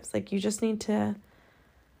people's lives. Like, you just need to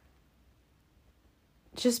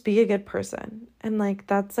just be a good person. And like,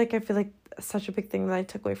 that's like, I feel like such a big thing that I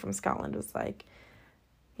took away from Scotland was like,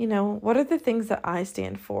 what are the things that I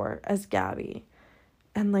stand for as Gabi?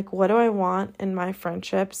 And like, what do I want in my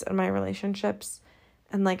friendships and my relationships?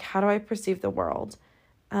 And like, how do I perceive the world?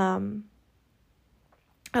 And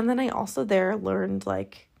then I also there learned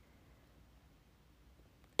like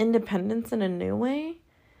independence in a new way,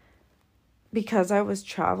 because I was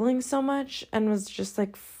traveling so much and was just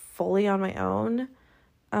like fully on my own,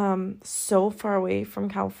 so far away from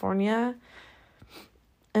California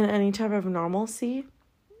and any type of normalcy.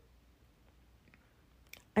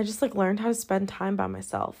 I just like learned how to spend time by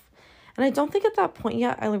myself. And I don't think at that point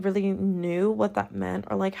yet I really knew what that meant,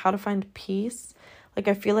 or like how to find peace. Like,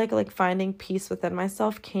 I feel like finding peace within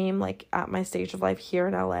myself came like at my stage of life here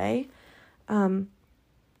in LA.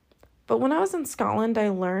 But when I was in Scotland, I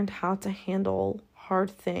learned how to handle hard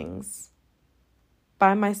things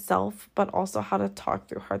by myself, but also how to talk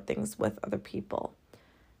through hard things with other people.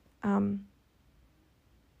 Yeah.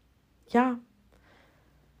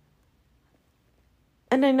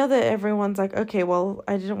 And I know that everyone's like, okay, well,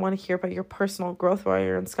 I didn't want to hear about your personal growth while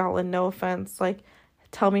you're in Scotland. No offense. Like,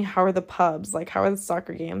 tell me, how are the pubs? Like, how are the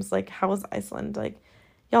soccer games? Like, how was Iceland? Like,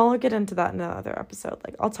 y'all will get into that in another episode.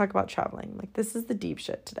 Like, I'll talk about traveling. Like, this is the deep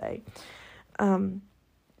shit today. But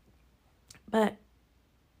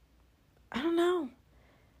I don't know.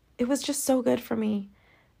 It was just so good for me.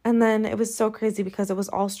 And then it was so crazy because it was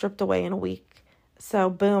all stripped away in a week. So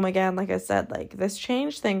boom, again, like I said, like this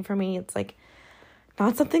change thing for me, it's like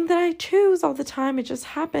not something that I choose all the time. It just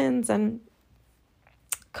happens. And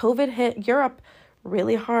COVID hit Europe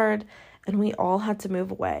really hard, and we all had to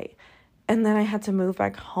move away. And then I had to move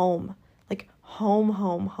back home, like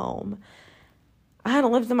home. I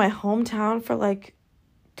hadn't lived in my hometown for like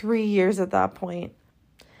 3 years at that point.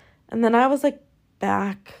 And then I was like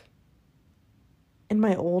back in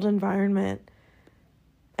my old environment.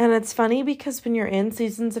 And it's funny because when you're in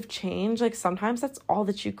seasons of change, like sometimes that's all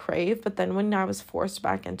that you crave. But then when I was forced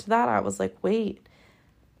back into that, I was like, wait,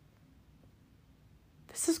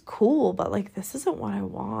 this is cool, but like, this isn't what I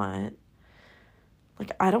want.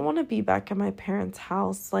 Like, I don't want to be back in my parents'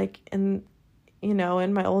 house, like in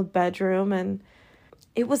my old bedroom. And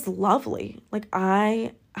it was lovely. Like,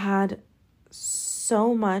 I had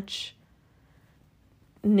so much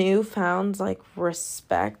newfound like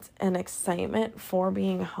respect and excitement for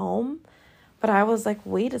being home. But I was like,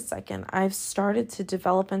 wait a second, I've started to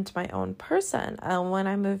develop into my own person. And when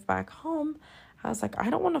I moved back home, I was like,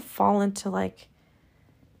 I don't want to fall into like,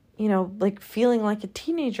 like feeling like a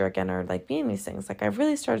teenager again or like being these things. Like, I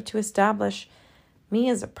really started to establish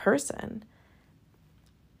me as a person.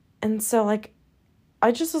 And so like,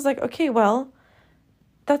 I just was like, okay, well,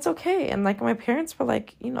 that's okay. And like, my parents were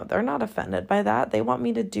like, they're not offended by that. They want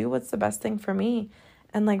me to do what's the best thing for me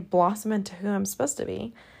and like blossom into who I'm supposed to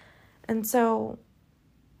be. And so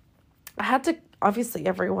obviously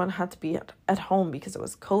everyone had to be at home because it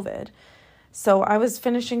was COVID. So I was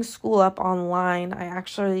finishing school up online. I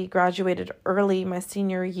actually graduated early my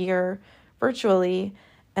senior year virtually,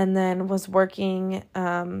 and then was working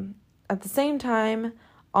at the same time,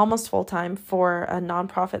 almost full-time, for a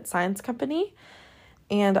nonprofit science company.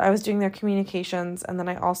 And I was doing their communications, and then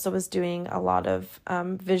I also was doing a lot of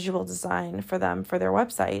visual design for them for their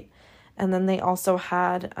website. And then they also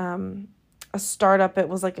had a startup. It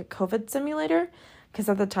was like a COVID simulator, because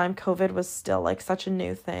at the time COVID was still like such a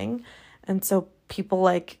new thing. And so people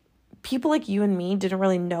like you and me didn't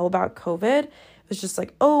really know about COVID. It was just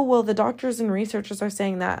like, oh, well, the doctors and researchers are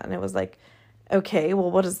saying that. And it was like, okay,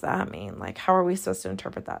 well, what does that mean? Like, how are we supposed to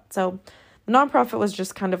interpret that? So the nonprofit was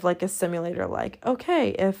just kind of like a simulator, like, okay,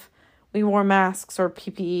 if we wore masks or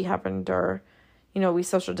PPE happened, or, we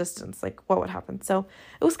social distance, like what would happen? So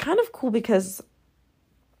it was kind of cool because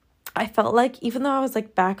I felt like even though I was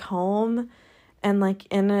like back home and like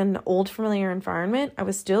in an old familiar environment, I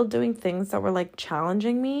was still doing things that were like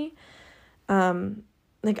challenging me.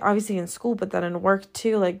 Like obviously in school, but then in work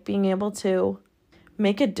too, like being able to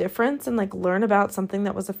make a difference and like learn about something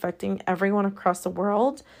that was affecting everyone across the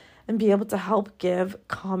world and be able to help give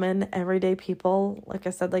common everyday people, like I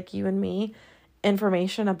said, like you and me,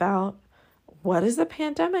 information about what is the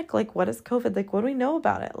pandemic, like what is COVID, like what do we know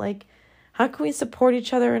about it, like how can we support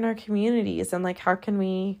each other in our communities, and like how can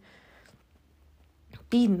we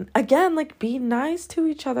be nice to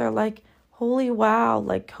each other. Like, holy wow,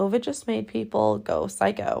 like COVID just made people go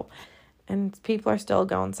psycho, and people are still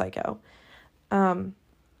going psycho. But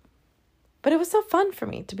it was so fun for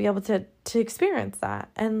me to be able to experience that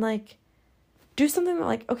and like do something that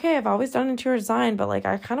like, okay, I've always done interior design, but like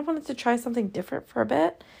I kind of wanted to try something different for a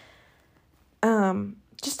bit.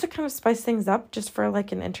 Just to kind of spice things up just for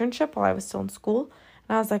like an internship while I was still in school.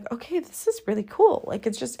 And I was like, okay, this is really cool. Like,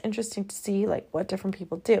 it's just interesting to see like what different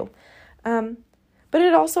people do. But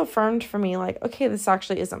it also affirmed for me like, okay, this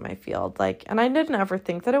actually isn't my field. Like, and I didn't ever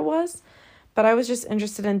think that it was, but I was just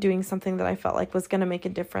interested in doing something that I felt like was going to make a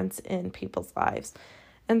difference in people's lives.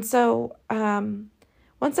 And so,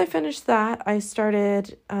 once I finished that, I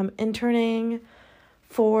started, interning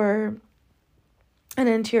for an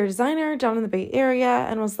interior designer down in the Bay Area,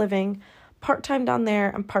 and was living part-time down there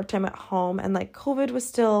and part-time at home. And like COVID was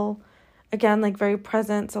still, again, like very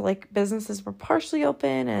present. So like businesses were partially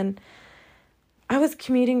open, and I was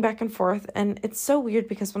commuting back and forth. And it's so weird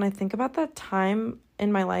because when I think about that time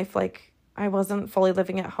in my life, like I wasn't fully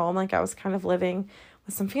living at home. Like I was kind of living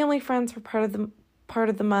with some family friends for part of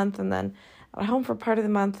the month, and then at home for part of the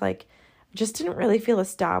month. Like I just didn't really feel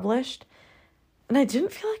established. And I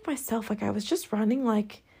didn't feel like myself. Like I was just running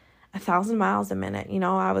like 1,000 miles a minute.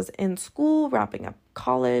 I was in school, wrapping up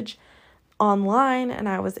college, online, and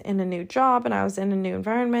I was in a new job, and I was in a new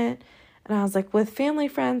environment, and I was like with family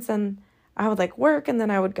friends, and I would like work, and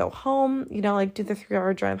then I would go home, like do the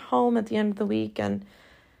 3-hour drive home at the end of the week. And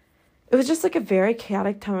it was just like a very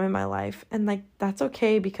chaotic time in my life. And like, that's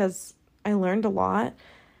okay because I learned a lot.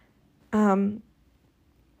 But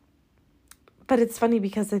it's funny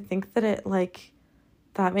because I think that it like,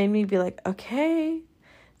 that made me be like, okay,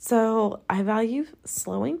 so I value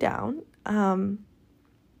slowing down. I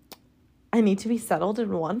need to be settled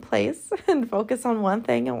in one place and focus on one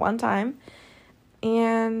thing at one time.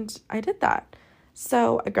 And I did that.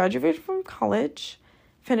 So I graduated from college,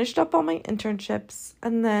 finished up all my internships,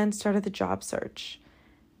 and then started the job search.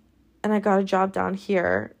 And I got a job down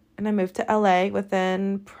here, and I moved to LA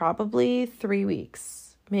within probably 3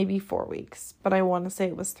 weeks, maybe 4 weeks, but I want to say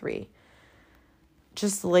it was 3.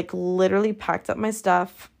 Just like literally packed up my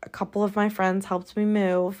stuff. A couple of my friends helped me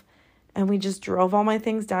move, and we just drove all my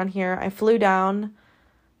things down here. I flew down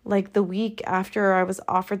like the week after I was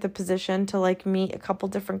offered the position to like meet a couple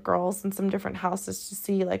different girls in some different houses to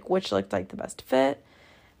see like which looked like the best fit.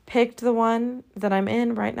 Picked the one that I'm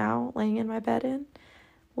in right now, laying in my bed in.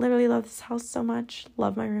 Literally love this house so much.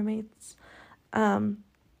 Love my roommates. And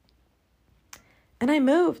I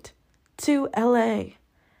moved to LA.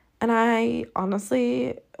 And I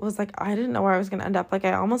honestly was like, I didn't know where I was going to end up. Like,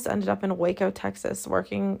 I almost ended up in Waco, Texas,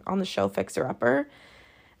 working on the show Fixer Upper.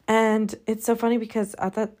 And it's so funny because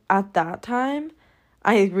at that time,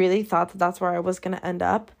 I really thought that that's where I was going to end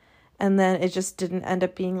up. And then it just didn't end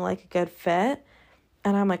up being, like, a good fit.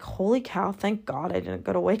 And I'm like, holy cow, thank God I didn't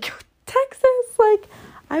go to Waco, Texas. Like,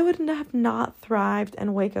 I would have not thrived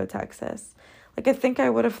in Waco, Texas. Like, I think I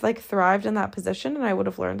would have, like, thrived in that position and I would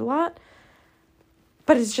have learned a lot.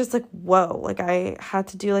 But it's just, like, whoa. Like, I had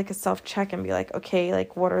to do, like, a self-check and be like, okay,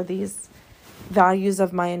 like, what are these values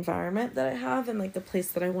of my environment that I have and, like, the place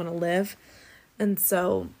that I want to live? And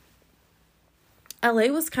so LA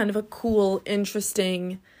was kind of a cool,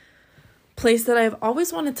 interesting place that I've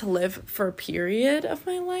always wanted to live for a period of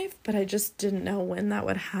my life, but I just didn't know when that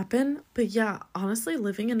would happen. But yeah, honestly,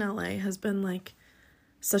 living in LA has been, like,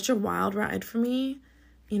 such a wild ride for me,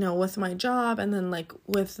 you know, with my job and then, like,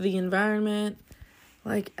 with the environment.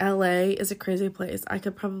 Like, LA is a crazy place. I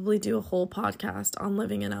could probably do a whole podcast on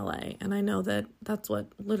living in LA, and I know that that's what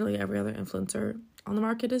literally every other influencer on the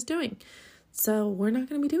market is doing. So we're not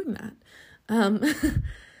going to be doing that.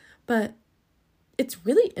 But it's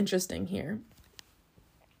really interesting here.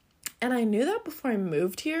 And I knew that before I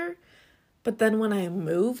moved here, but then when I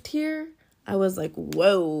moved here, I was like,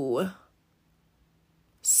 whoa.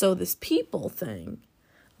 So this people thing,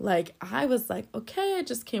 like, I was like, okay, I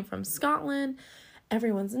just came from Scotland.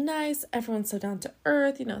 Everyone's nice. Everyone's so down to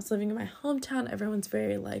earth. You know, it's living in my hometown. Everyone's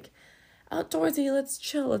very, like, outdoorsy. Let's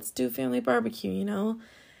chill. Let's do family barbecue, you know?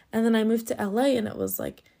 And then I moved to LA and it was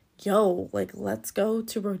like, yo, like, let's go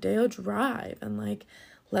to Rodeo Drive and, like,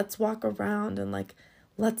 let's walk around and, like,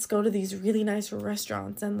 let's go to these really nice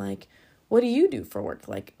restaurants and, like, what do you do for work?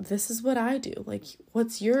 Like, this is what I do. Like,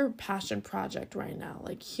 what's your passion project right now?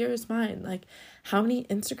 Like, here's mine. Like, how many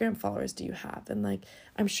Instagram followers do you have? And, like,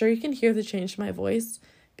 I'm sure you can hear the change to my voice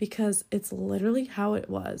because it's literally how it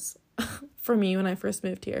was for me when I first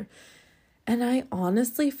moved here. And I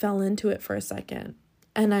honestly fell into it for a second.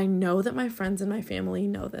 And I know that my friends and my family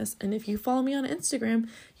know this. And if you follow me on Instagram,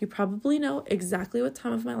 you probably know exactly what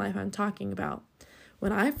time of my life I'm talking about.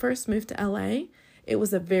 When I first moved to LA, it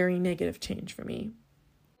was a very negative change for me.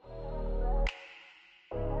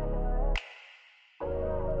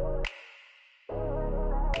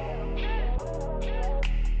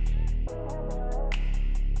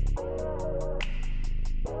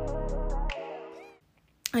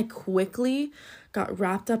 I quickly got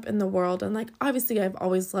wrapped up in the world, and, like, obviously I've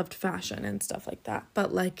always loved fashion and stuff like that,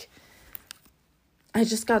 but, like, I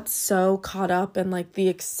just got so caught up in, like, the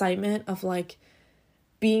excitement of, like,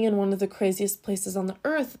 being in one of the craziest places on the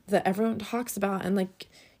earth that everyone talks about, and, like,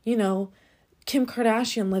 you know, Kim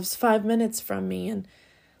Kardashian lives 5 minutes from me, and,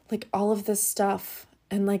 like, all of this stuff.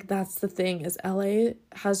 And, like, that's the thing, is LA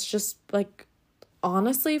has just, like,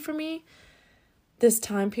 honestly for me, this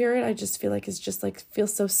time period, I just feel like is just, like,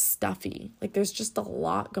 feels so stuffy. Like, there's just a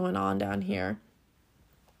lot going on down here.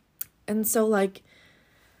 And so, like,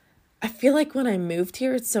 I feel like when I moved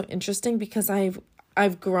here, it's so interesting because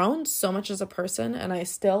I've grown so much as a person, and I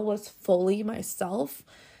still was fully myself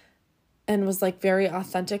and was, like, very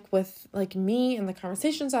authentic with, like, me and the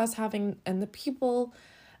conversations I was having and the people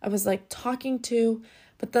I was, like, talking to.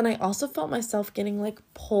 But then I also felt myself getting, like,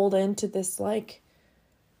 pulled into this, like,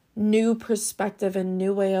 new perspective and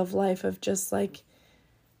new way of life of just, like,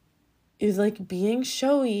 is, like, being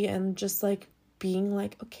showy and just, like, being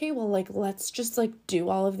like, okay, well, like, let's just, like, do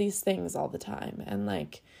all of these things all the time. And,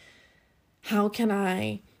 like, how can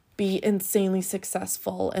I be insanely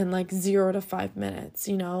successful in, like, 0 to 5 minutes,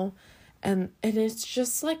 you know? And it's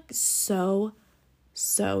just, like, so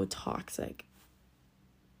toxic.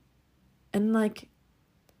 And, like,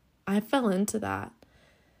 I fell into that.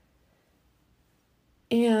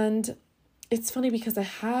 And it's funny because I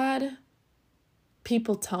had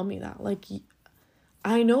people tell me that, like,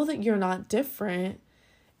 I know that you're not different.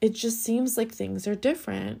 It just seems like things are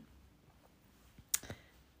different.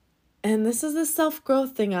 And this is the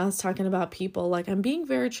self-growth thing I was talking about, people. Like, I'm being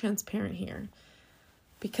very transparent here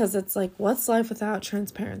because it's like, what's life without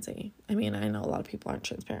transparency? I mean, I know a lot of people aren't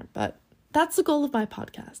transparent, but that's the goal of my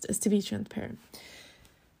podcast, is to be transparent.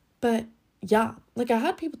 But yeah, like, I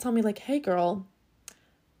had people tell me, like, hey girl,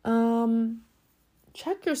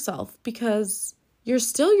 check yourself, because you're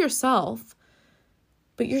still yourself,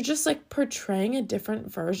 but you're just, like, portraying a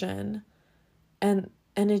different version, and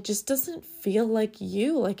it just doesn't feel like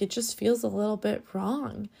you. Like, it just feels a little bit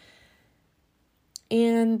wrong.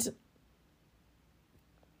 And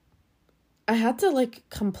I had to, like,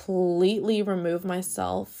 completely remove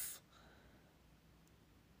myself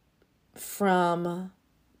from,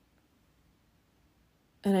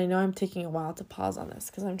 and I know I'm taking a while to pause on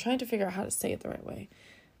this because I'm trying to figure out how to say it the right way,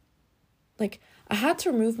 like, I had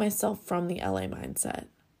to remove myself from the LA mindset.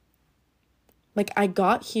 Like, I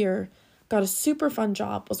got here, got a super fun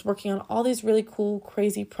job, was working on all these really cool,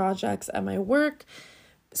 crazy projects at my work,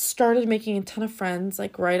 started making a ton of friends,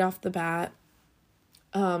 like, right off the bat,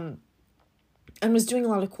 and was doing a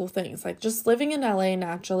lot of cool things. Like, just living in LA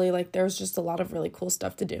naturally, like, there was just a lot of really cool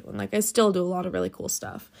stuff to do. And, like, I still do a lot of really cool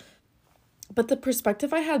stuff. But the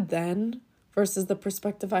perspective I had then versus the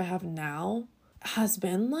perspective I have now has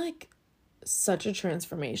been, like, such a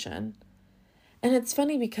transformation. And it's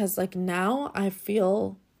funny because, like, now I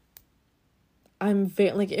feel I'm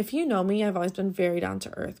very, like, if you know me, I've always been very down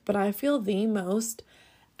to earth, but I feel the most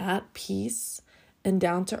at peace and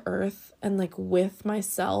down to earth and, like, with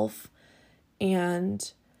myself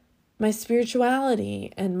and my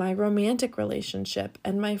spirituality and my romantic relationship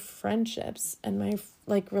and my friendships and my,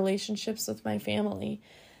 like, relationships with my family.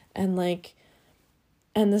 And, like,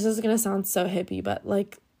 and this is going to sound so hippie, but,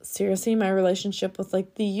 like, seriously, my relationship with,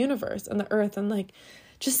 like, the universe and the earth and, like,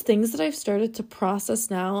 just things that I've started to process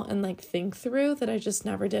now and, like, think through that I just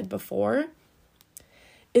never did before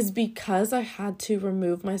is because I had to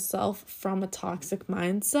remove myself from a toxic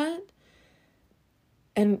mindset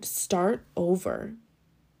and start over.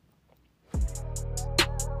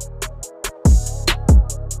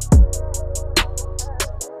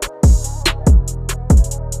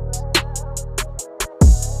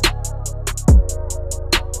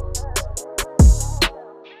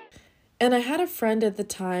 And I had a friend at the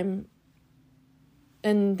time,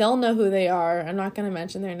 and they'll know who they are, I'm not going to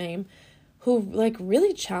mention their name, who, like,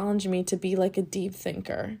 really challenged me to be, like, a deep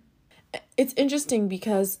thinker. It's interesting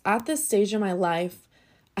because at this stage in my life,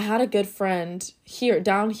 I had a good friend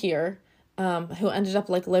down here, who ended up,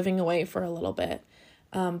 like, living away for a little bit.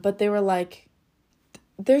 But they were like,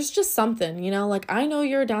 there's just something, you know, like, I know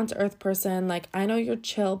you're a down-to-earth person, like, I know you're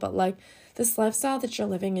chill, but, like, this lifestyle that you're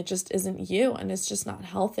living, it just isn't you, and it's just not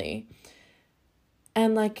healthy.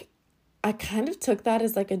 And, like, I kind of took that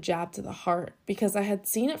as, like, a jab to the heart because I had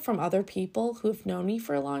seen it from other people who have known me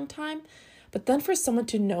for a long time. But then for someone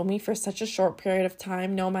to know me for such a short period of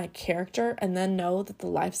time, know my character, and then know that the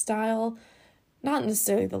lifestyle, not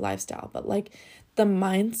necessarily the lifestyle, but, like, the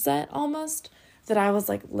mindset almost that I was,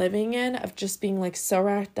 like, living in of just being, like, so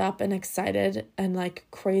wrapped up and excited and, like,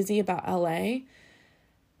 crazy about LA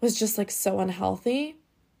was just, like, so unhealthy.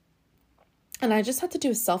 And I just had to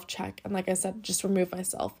do a self-check. And, like I said, just remove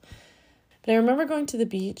myself. But I remember going to the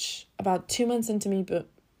beach about 2 months into me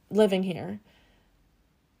living here.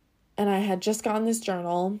 And I had just gotten this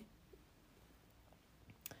journal.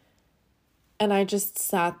 And I just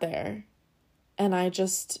sat there. And I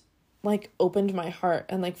just, like, opened my heart.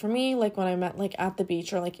 And, like, for me, like, when I'm at the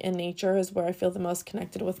beach or, like, in nature is where I feel the most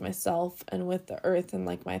connected with myself and with the earth and,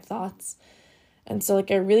 like, my thoughts. And so, like,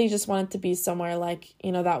 I really just wanted to be somewhere, like,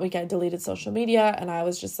 you know, that week I deleted social media. And I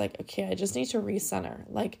was just like, okay, I just need to recenter.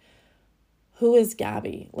 Like, who is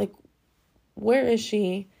Gabi? Like, where is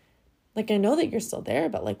she? Like, I know that you're still there,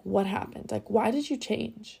 but, like, what happened? Like, why did you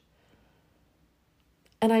change?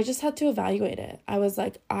 And I just had to evaluate it. I was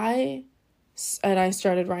like, I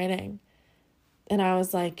started writing. And I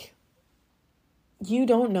was like, you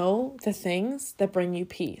don't know the things that bring you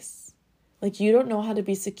peace. Like, you don't know how to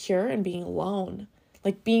be secure and being alone.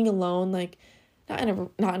 Like, being alone, like, not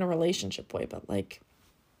in a relationship way, but, like,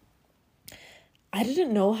 I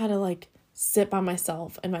didn't know how to, like, sit by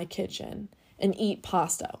myself in my kitchen and eat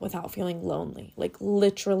pasta without feeling lonely. Like,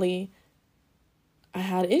 literally, I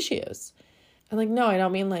had issues. And, like, no, I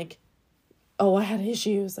don't mean, like, oh, I had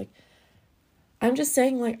issues. Like, I'm just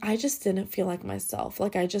saying, like, I just didn't feel like myself.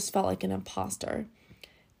 Like, I just felt like an imposter.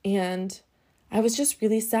 And I was just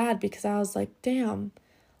really sad because I was like, damn,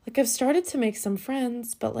 like, I've started to make some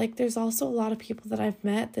friends, but, like, there's also a lot of people that I've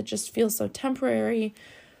met that just feel so temporary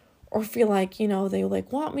or feel like, you know, they,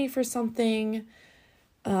 like, want me for something.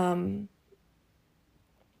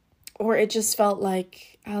 Or it just felt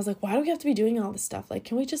like, I was like, why do we have to be doing all this stuff? Like,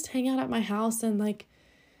 can we just hang out at my house and, like,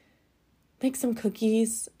 make some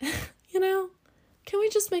cookies? You know? Can we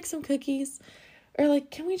just make some cookies? Or, like,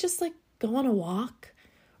 can we just, like, go on a walk?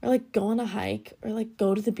 Or, like, go on a hike? Or, like,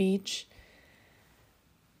 go to the beach?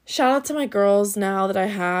 Shout out to my girls now that I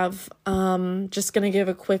have. Just gonna give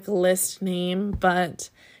a quick list name, but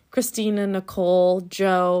Christina, Nicole,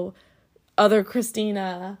 Joe, other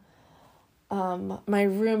Christina, my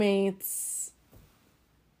roommates,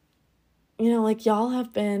 you know, like, y'all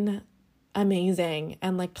have been amazing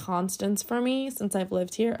and, like, constants for me since I've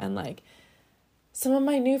lived here. And, like, some of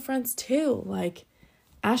my new friends too, like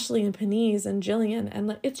Ashley and Penise and Jillian. And,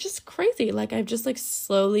 like, it's just crazy. Like, I've just, like,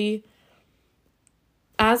 slowly,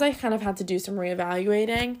 as I kind of had to do some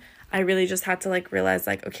reevaluating, I really just had to like realize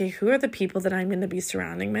like, okay, who are the people that I'm going to be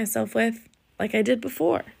surrounding myself with like I did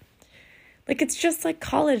before? Like, it's just like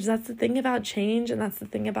college. That's the thing about change, and that's the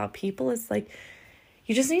thing about people. It's like,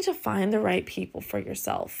 you just need to find the right people for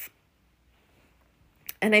yourself.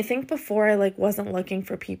 And I think before I like wasn't looking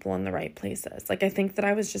for people in the right places. Like, I think that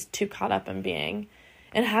I was just too caught up in being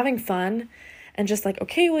and having fun and just like,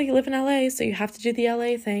 okay, well, you live in LA, so you have to do the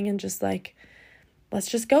LA thing and just like, let's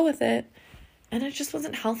just go with it. And it just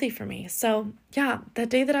wasn't healthy for me. So yeah, that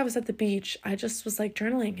day that I was at the beach, I just was like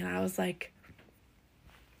journaling, and I was like,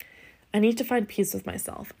 I need to find peace with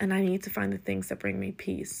myself, and I need to find the things that bring me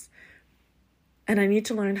peace. And I need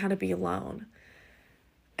to learn how to be alone.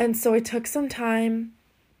 And so I took some time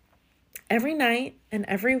every night and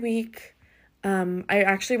every week. I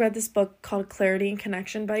actually read this book called Clarity and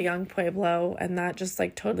Connection by Young Pueblo, and that just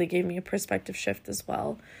like totally gave me a perspective shift as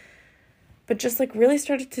well. But just like really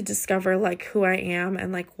started to discover like who I am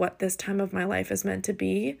and like what this time of my life is meant to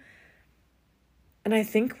be. And I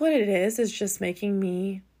think what it is just making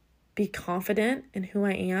me be confident in who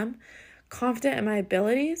I am, confident in my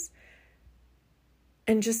abilities,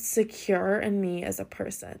 and just secure in me as a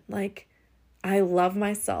person. Like, I love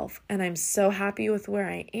myself, and I'm so happy with where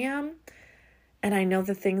I am, and I know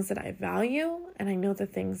the things that I value, and I know the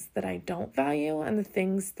things that I don't value, and the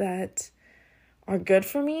things that are good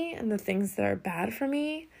for me, and the things that are bad for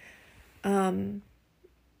me.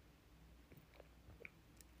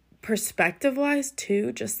 Perspective-wise,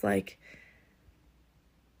 too, just like,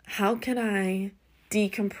 how can I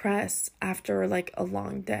decompress after like a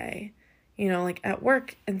long day? You know, like at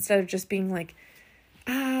work, instead of just being like,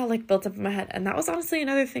 like built up in my head. And that was honestly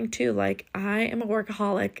another thing too. Like, I am a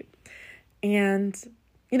workaholic, and,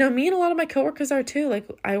 you know, me and a lot of my coworkers are too. Like,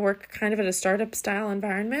 I work kind of at a startup style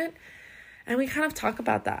environment, and we kind of talk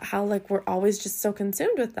about that, how like we're always just so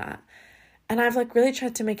consumed with that. And I've like really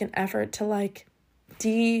tried to make an effort to like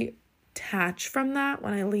detach from that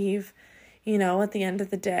when I leave, you know, at the end of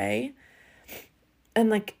the day. And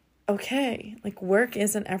like, okay, like work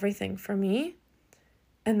isn't everything for me,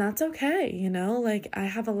 and that's okay, you know, like I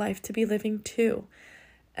have a life to be living too.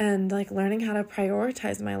 And like learning how to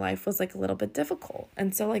prioritize my life was like a little bit difficult.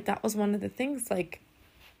 And so like that was one of the things, like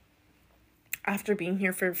after being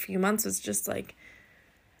here for a few months, was just like,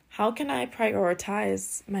 how can I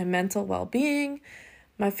prioritize my mental well-being,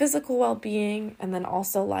 my physical well-being, and then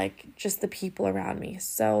also like just the people around me.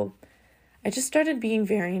 So I just started being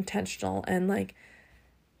very intentional, and like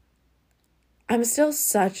I'm still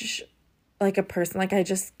such like a person, like I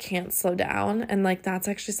just can't slow down. And like that's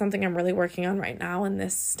actually something I'm really working on right now in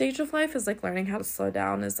this stage of life, is like learning how to slow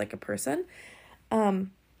down as like a person.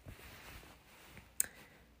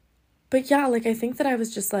 But yeah, like I think that I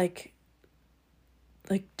was just like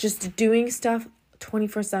just doing stuff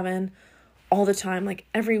 24/7 all the time, like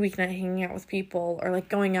every weeknight hanging out with people, or like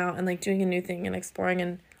going out and like doing a new thing and exploring.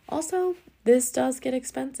 And also, this does get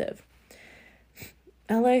expensive.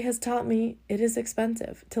 LA has taught me it is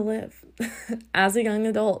expensive to live as a young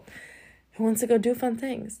adult who wants to go do fun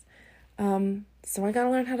things. So I gotta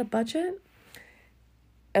learn how to budget,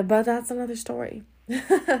 but that's another story.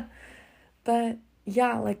 But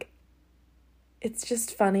yeah, like it's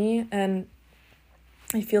just funny, and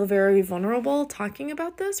I feel very vulnerable talking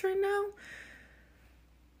about this right now.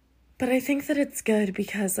 But I think that it's good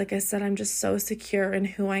because, like I said, I'm just so secure in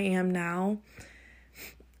who I am now.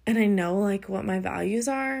 And I know like what my values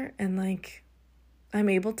are, and like I'm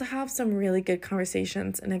able to have some really good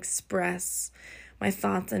conversations and express my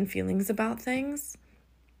thoughts and feelings about things.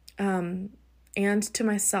 And to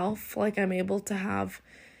myself, like I'm able to have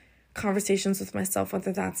conversations with myself,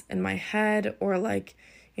 whether that's in my head or like,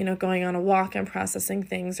 you know, going on a walk and processing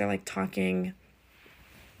things, or like talking,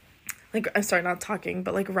 like, I'm sorry, not talking,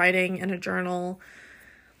 but like writing in a journal.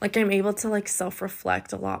 Like I'm able to like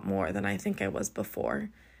self-reflect a lot more than I think I was before.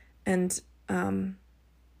 And,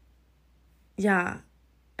 yeah,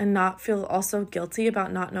 and not feel also guilty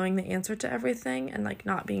about not knowing the answer to everything, and like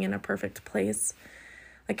not being in a perfect place.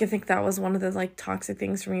 Like, I think that was one of the like toxic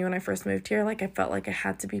things for me when I first moved here. Like I felt like I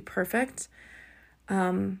had to be perfect.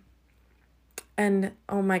 And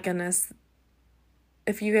oh my goodness,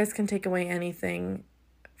 if you guys can take away anything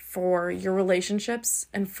for your relationships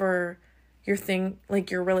and for your thing,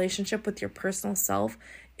 like your relationship with your personal self,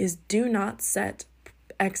 is do not set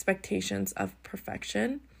expectations of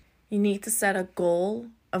perfection. You need to set a goal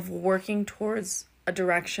of working towards a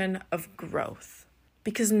direction of growth,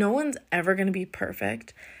 because no one's ever going to be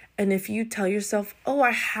perfect. And if you tell yourself, oh,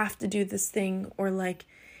 I have to do this thing, or like,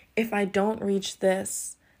 if I don't reach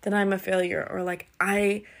this, then I'm a failure, or like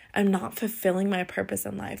I am not fulfilling my purpose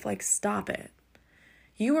in life, like stop it.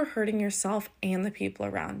 you are hurting yourself and the people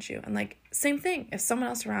around you. And like, same thing, if someone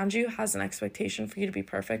else around you has an expectation for you to be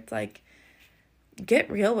perfect, like,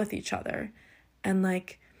 get real with each other and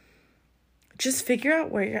like just figure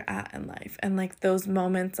out where you're at in life. And like those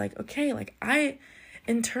moments, like, okay, like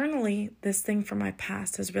internally, this thing from my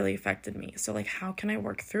past has really affected me. So like, how can I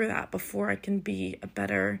work through that before I can be a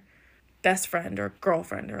better best friend or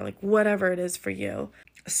girlfriend or like whatever it is for you?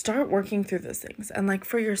 Start working through those things. And like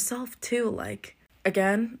for yourself too, like,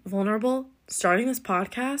 again, vulnerable, starting this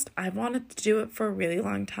podcast, I've wanted to do it for a really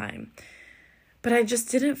long time. But I just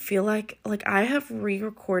didn't feel like I have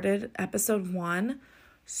re-recorded episode 1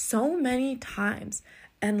 so many times.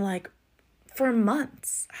 And like for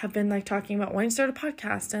months have been like talking about wanting to start a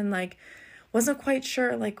podcast and like wasn't quite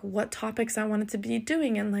sure like what topics I wanted to be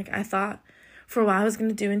doing. And like I thought for a while I was going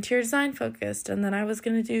to do interior design focused, and then I was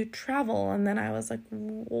going to do travel, and then I was like,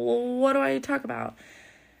 what do I talk about?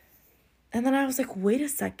 And then I was like, wait a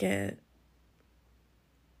second.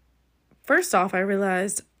 First off, I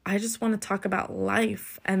realized I just want to talk about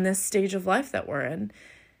life and this stage of life that we're in,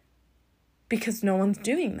 because no one's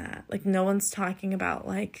doing that. Like no one's talking about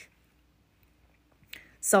like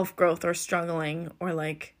self-growth or struggling or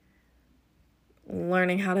like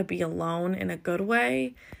learning how to be alone in a good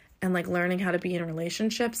way, and like learning how to be in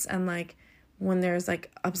relationships, and like when there's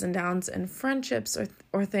like ups and downs in friendships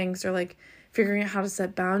or things, or like figuring out how to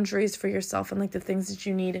set boundaries for yourself and like the things that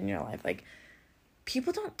you need in your life. Like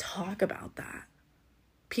people don't talk about that.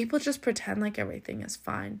 People just pretend like everything is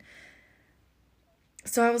fine.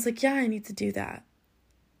 So I was like, yeah, I need to do that.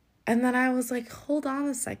 And then I was like, hold on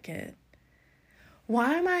a second.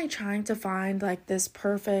 Why am I trying to find like this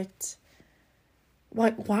perfect,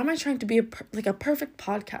 why am I trying to be a perfect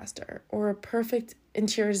podcaster or a perfect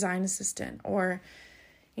interior design assistant, or,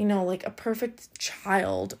 you know, like a perfect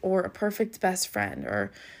child or a perfect best friend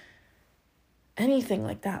or anything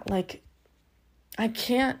like that? Like, I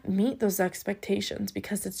can't meet those expectations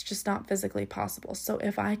because it's just not physically possible. So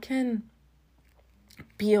if I can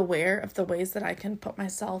be aware of the ways that I can put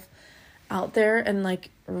myself out there and like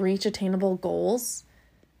reach attainable goals,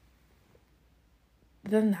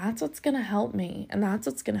 then that's what's going to help me, and that's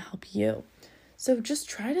what's going to help you. So just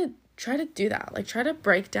try to do that. Like try to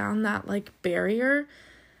break down that like barrier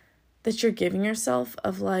that you're giving yourself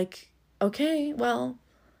of like, okay, well,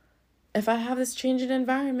 if I have this change in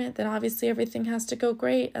environment, then obviously everything has to go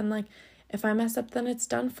great. And like, if I mess up, then it's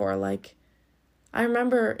done for. Like, I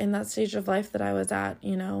remember in that stage of life that I was at,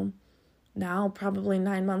 you know, now probably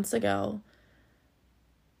 9 months ago.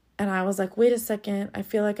 And I was like, wait a second, I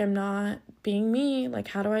feel like I'm not being me. Like,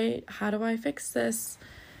 how do I fix this?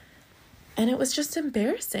 And it was just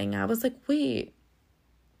embarrassing. I was like, wait,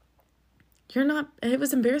 you're not, it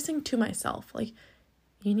was embarrassing to myself. Like,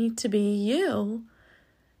 you need to be you.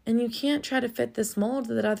 And you can't try to fit this mold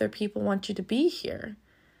that other people want you to be here.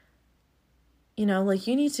 You know, like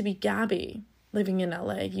you need to be Gabi living in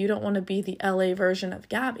LA. You don't want to be the LA version of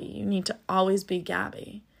Gabi. You need to always be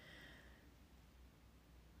Gabi.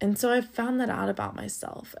 And so I found that out about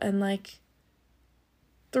myself. And like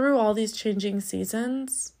through all these changing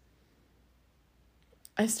seasons,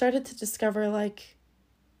 I started to discover like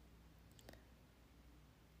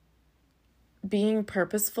being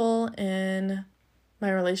purposeful in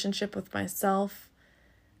my relationship with myself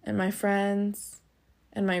and my friends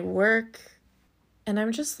and my work. And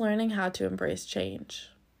I'm just learning how to embrace change.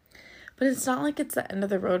 But it's not like it's the end of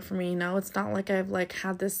the road for me. No, it's not like I've like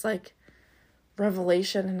had this like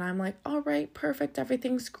revelation and I'm like, all right, perfect,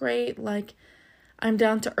 everything's great. Like I'm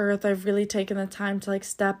down to earth. I've really taken the time to like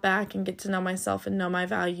step back and get to know myself and know my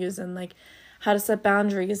values and like how to set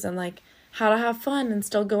boundaries and like how to have fun and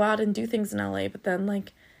still go out and do things in LA. But then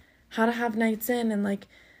like how to have nights in and like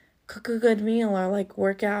cook a good meal or like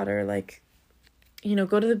work out or like, you know,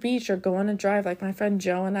 go to the beach or go on a drive. Like my friend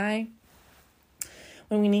Joe and I,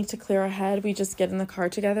 when we need to clear our head, we just get in the car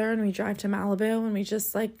together and we drive to Malibu and we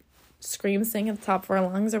just like scream, sing at the top of our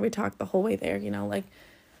lungs, or we talk the whole way there, you know, like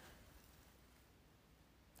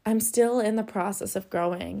I'm still in the process of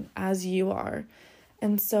growing as you are.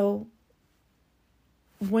 And so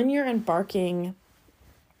when you're embarking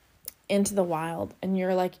into the wild and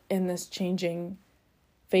you're like in this changing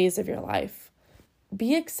phase of your life,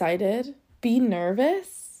 be excited, be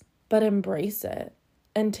nervous, but embrace it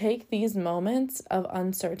and take these moments of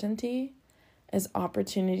uncertainty as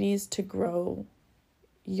opportunities to grow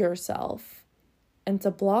yourself and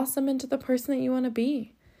to blossom into the person that you want to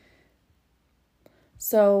be.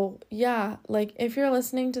 So yeah, like if you're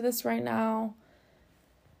listening to this right now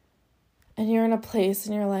and you're in a place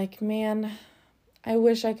and you're like, man, I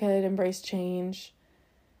wish I could embrace change,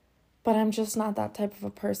 but I'm just not that type of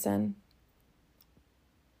a person.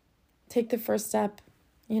 take the first step,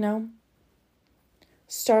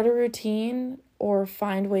 start a routine or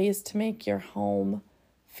find ways to make your home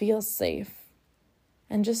feel safe.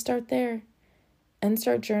 And just start there and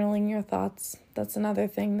start journaling your thoughts. That's another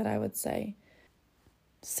thing that I would say.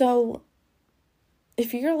 So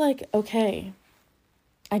if you're like, okay,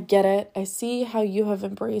 I get it. I see how you have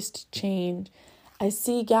embraced change. I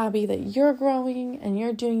see, Gabi, that you're growing and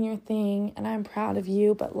you're doing your thing and I'm proud of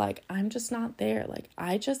you, but I'm just not there.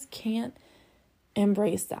 I just can't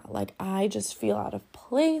embrace that. I just feel out of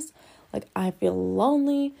place. I feel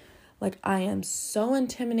lonely. I am so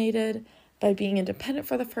intimidated by being independent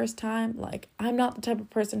for the first time. I'm not the type of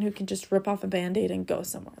person who can just rip off a Band-Aid and go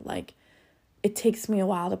somewhere. It takes me a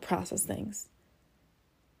while to process things.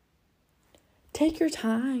 Take your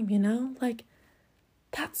time,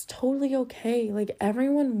 that's totally okay.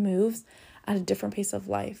 Everyone moves at a different pace of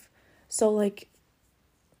life. So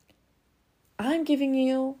I'm giving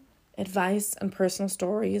you advice and personal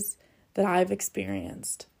stories that I've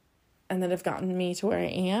experienced and that have gotten me to where I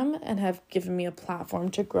am and have given me a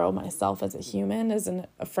platform to grow myself as a human, as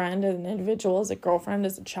a friend, as an individual, as a girlfriend,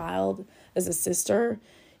 as a child, as a sister,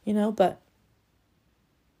 but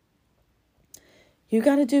you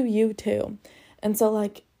got to do you too. And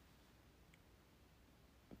so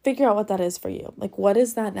figure out what that is for you. What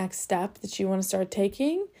is that next step that you want to start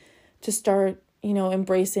taking to start,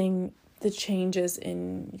 embracing the changes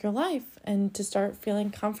in your life and to start feeling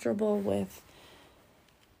comfortable with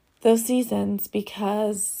those seasons,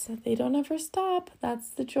 because they don't ever stop. That's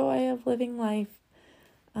the joy of living life.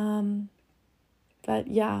 But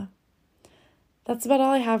yeah, that's about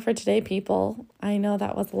all I have for today, people. I know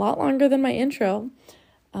that was a lot longer than my intro.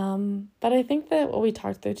 But I think that what we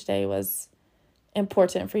talked through today was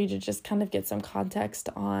important for you to just kind of get some context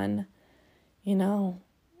on,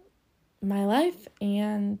 my life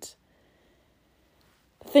and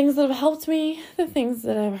the things that have helped me, the things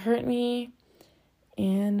that have hurt me,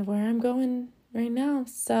 and where I'm going right now.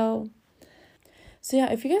 So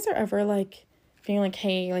yeah, if you guys are ever feeling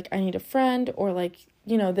hey, I need a friend, or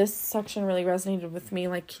this section really resonated with me,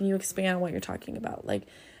 can you expand on what you're talking about?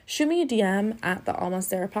 Shoot me a DM at the Almost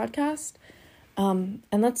There podcast. And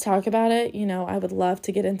let's talk about it. I would love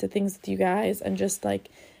to get into things with you guys and just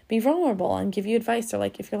be vulnerable and give you advice, or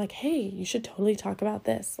if you're hey, you should totally talk about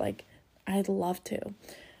this. I'd love to.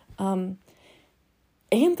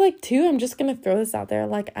 And too, I'm just going to throw this out there.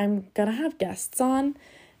 I'm going to have guests on,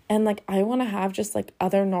 and I want to have just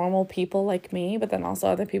other normal people like me, but then also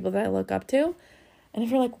other people that I look up to. And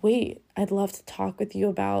if you're wait, I'd love to talk with you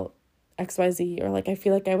about XYZ, or I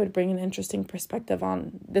feel I would bring an interesting perspective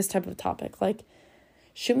on this type of topic,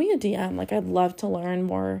 shoot me a DM. I'd love to learn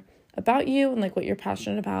more about you and what you're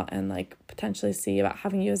passionate about, and potentially see about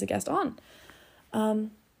having you as a guest on.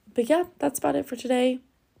 But yeah, that's about it for today.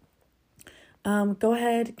 Go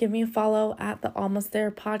ahead, give me a follow at the Almost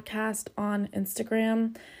There podcast on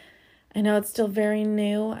Instagram. I know it's still very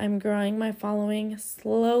new. I'm growing my following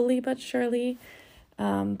slowly but surely.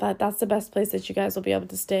 But that's the best place that you guys will be able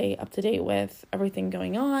to stay up to date with everything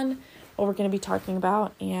going on, what we're going to be talking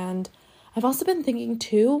about. And I've also been thinking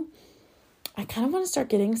too, I kind of want to start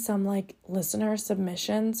getting some listener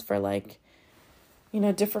submissions for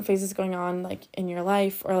different phases going on in your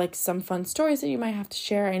life, or some fun stories that you might have to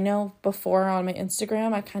share. I know before on my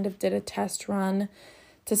Instagram, I kind of did a test run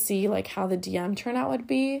to see how the DM turnout would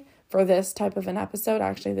be for this type of an episode,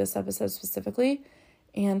 actually this episode specifically.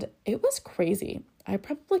 And it was crazy. I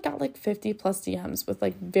probably got 50 plus DMs with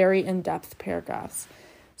very in-depth paragraphs.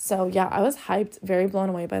 So yeah, I was hyped, very blown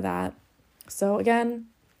away by that. So again,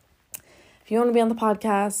 if you want to be on the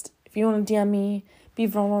podcast, if you want to DM me, be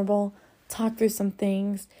vulnerable, talk through some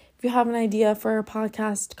things. If you have an idea for a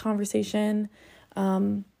podcast conversation,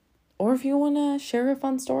 or if you want to share a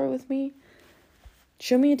fun story with me,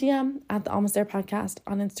 shoot me a DM at the Almost There podcast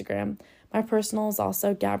on Instagram. My personal is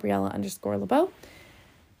also Gabriella_Lebeau.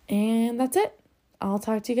 And that's it. I'll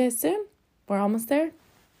talk to you guys soon. We're almost there.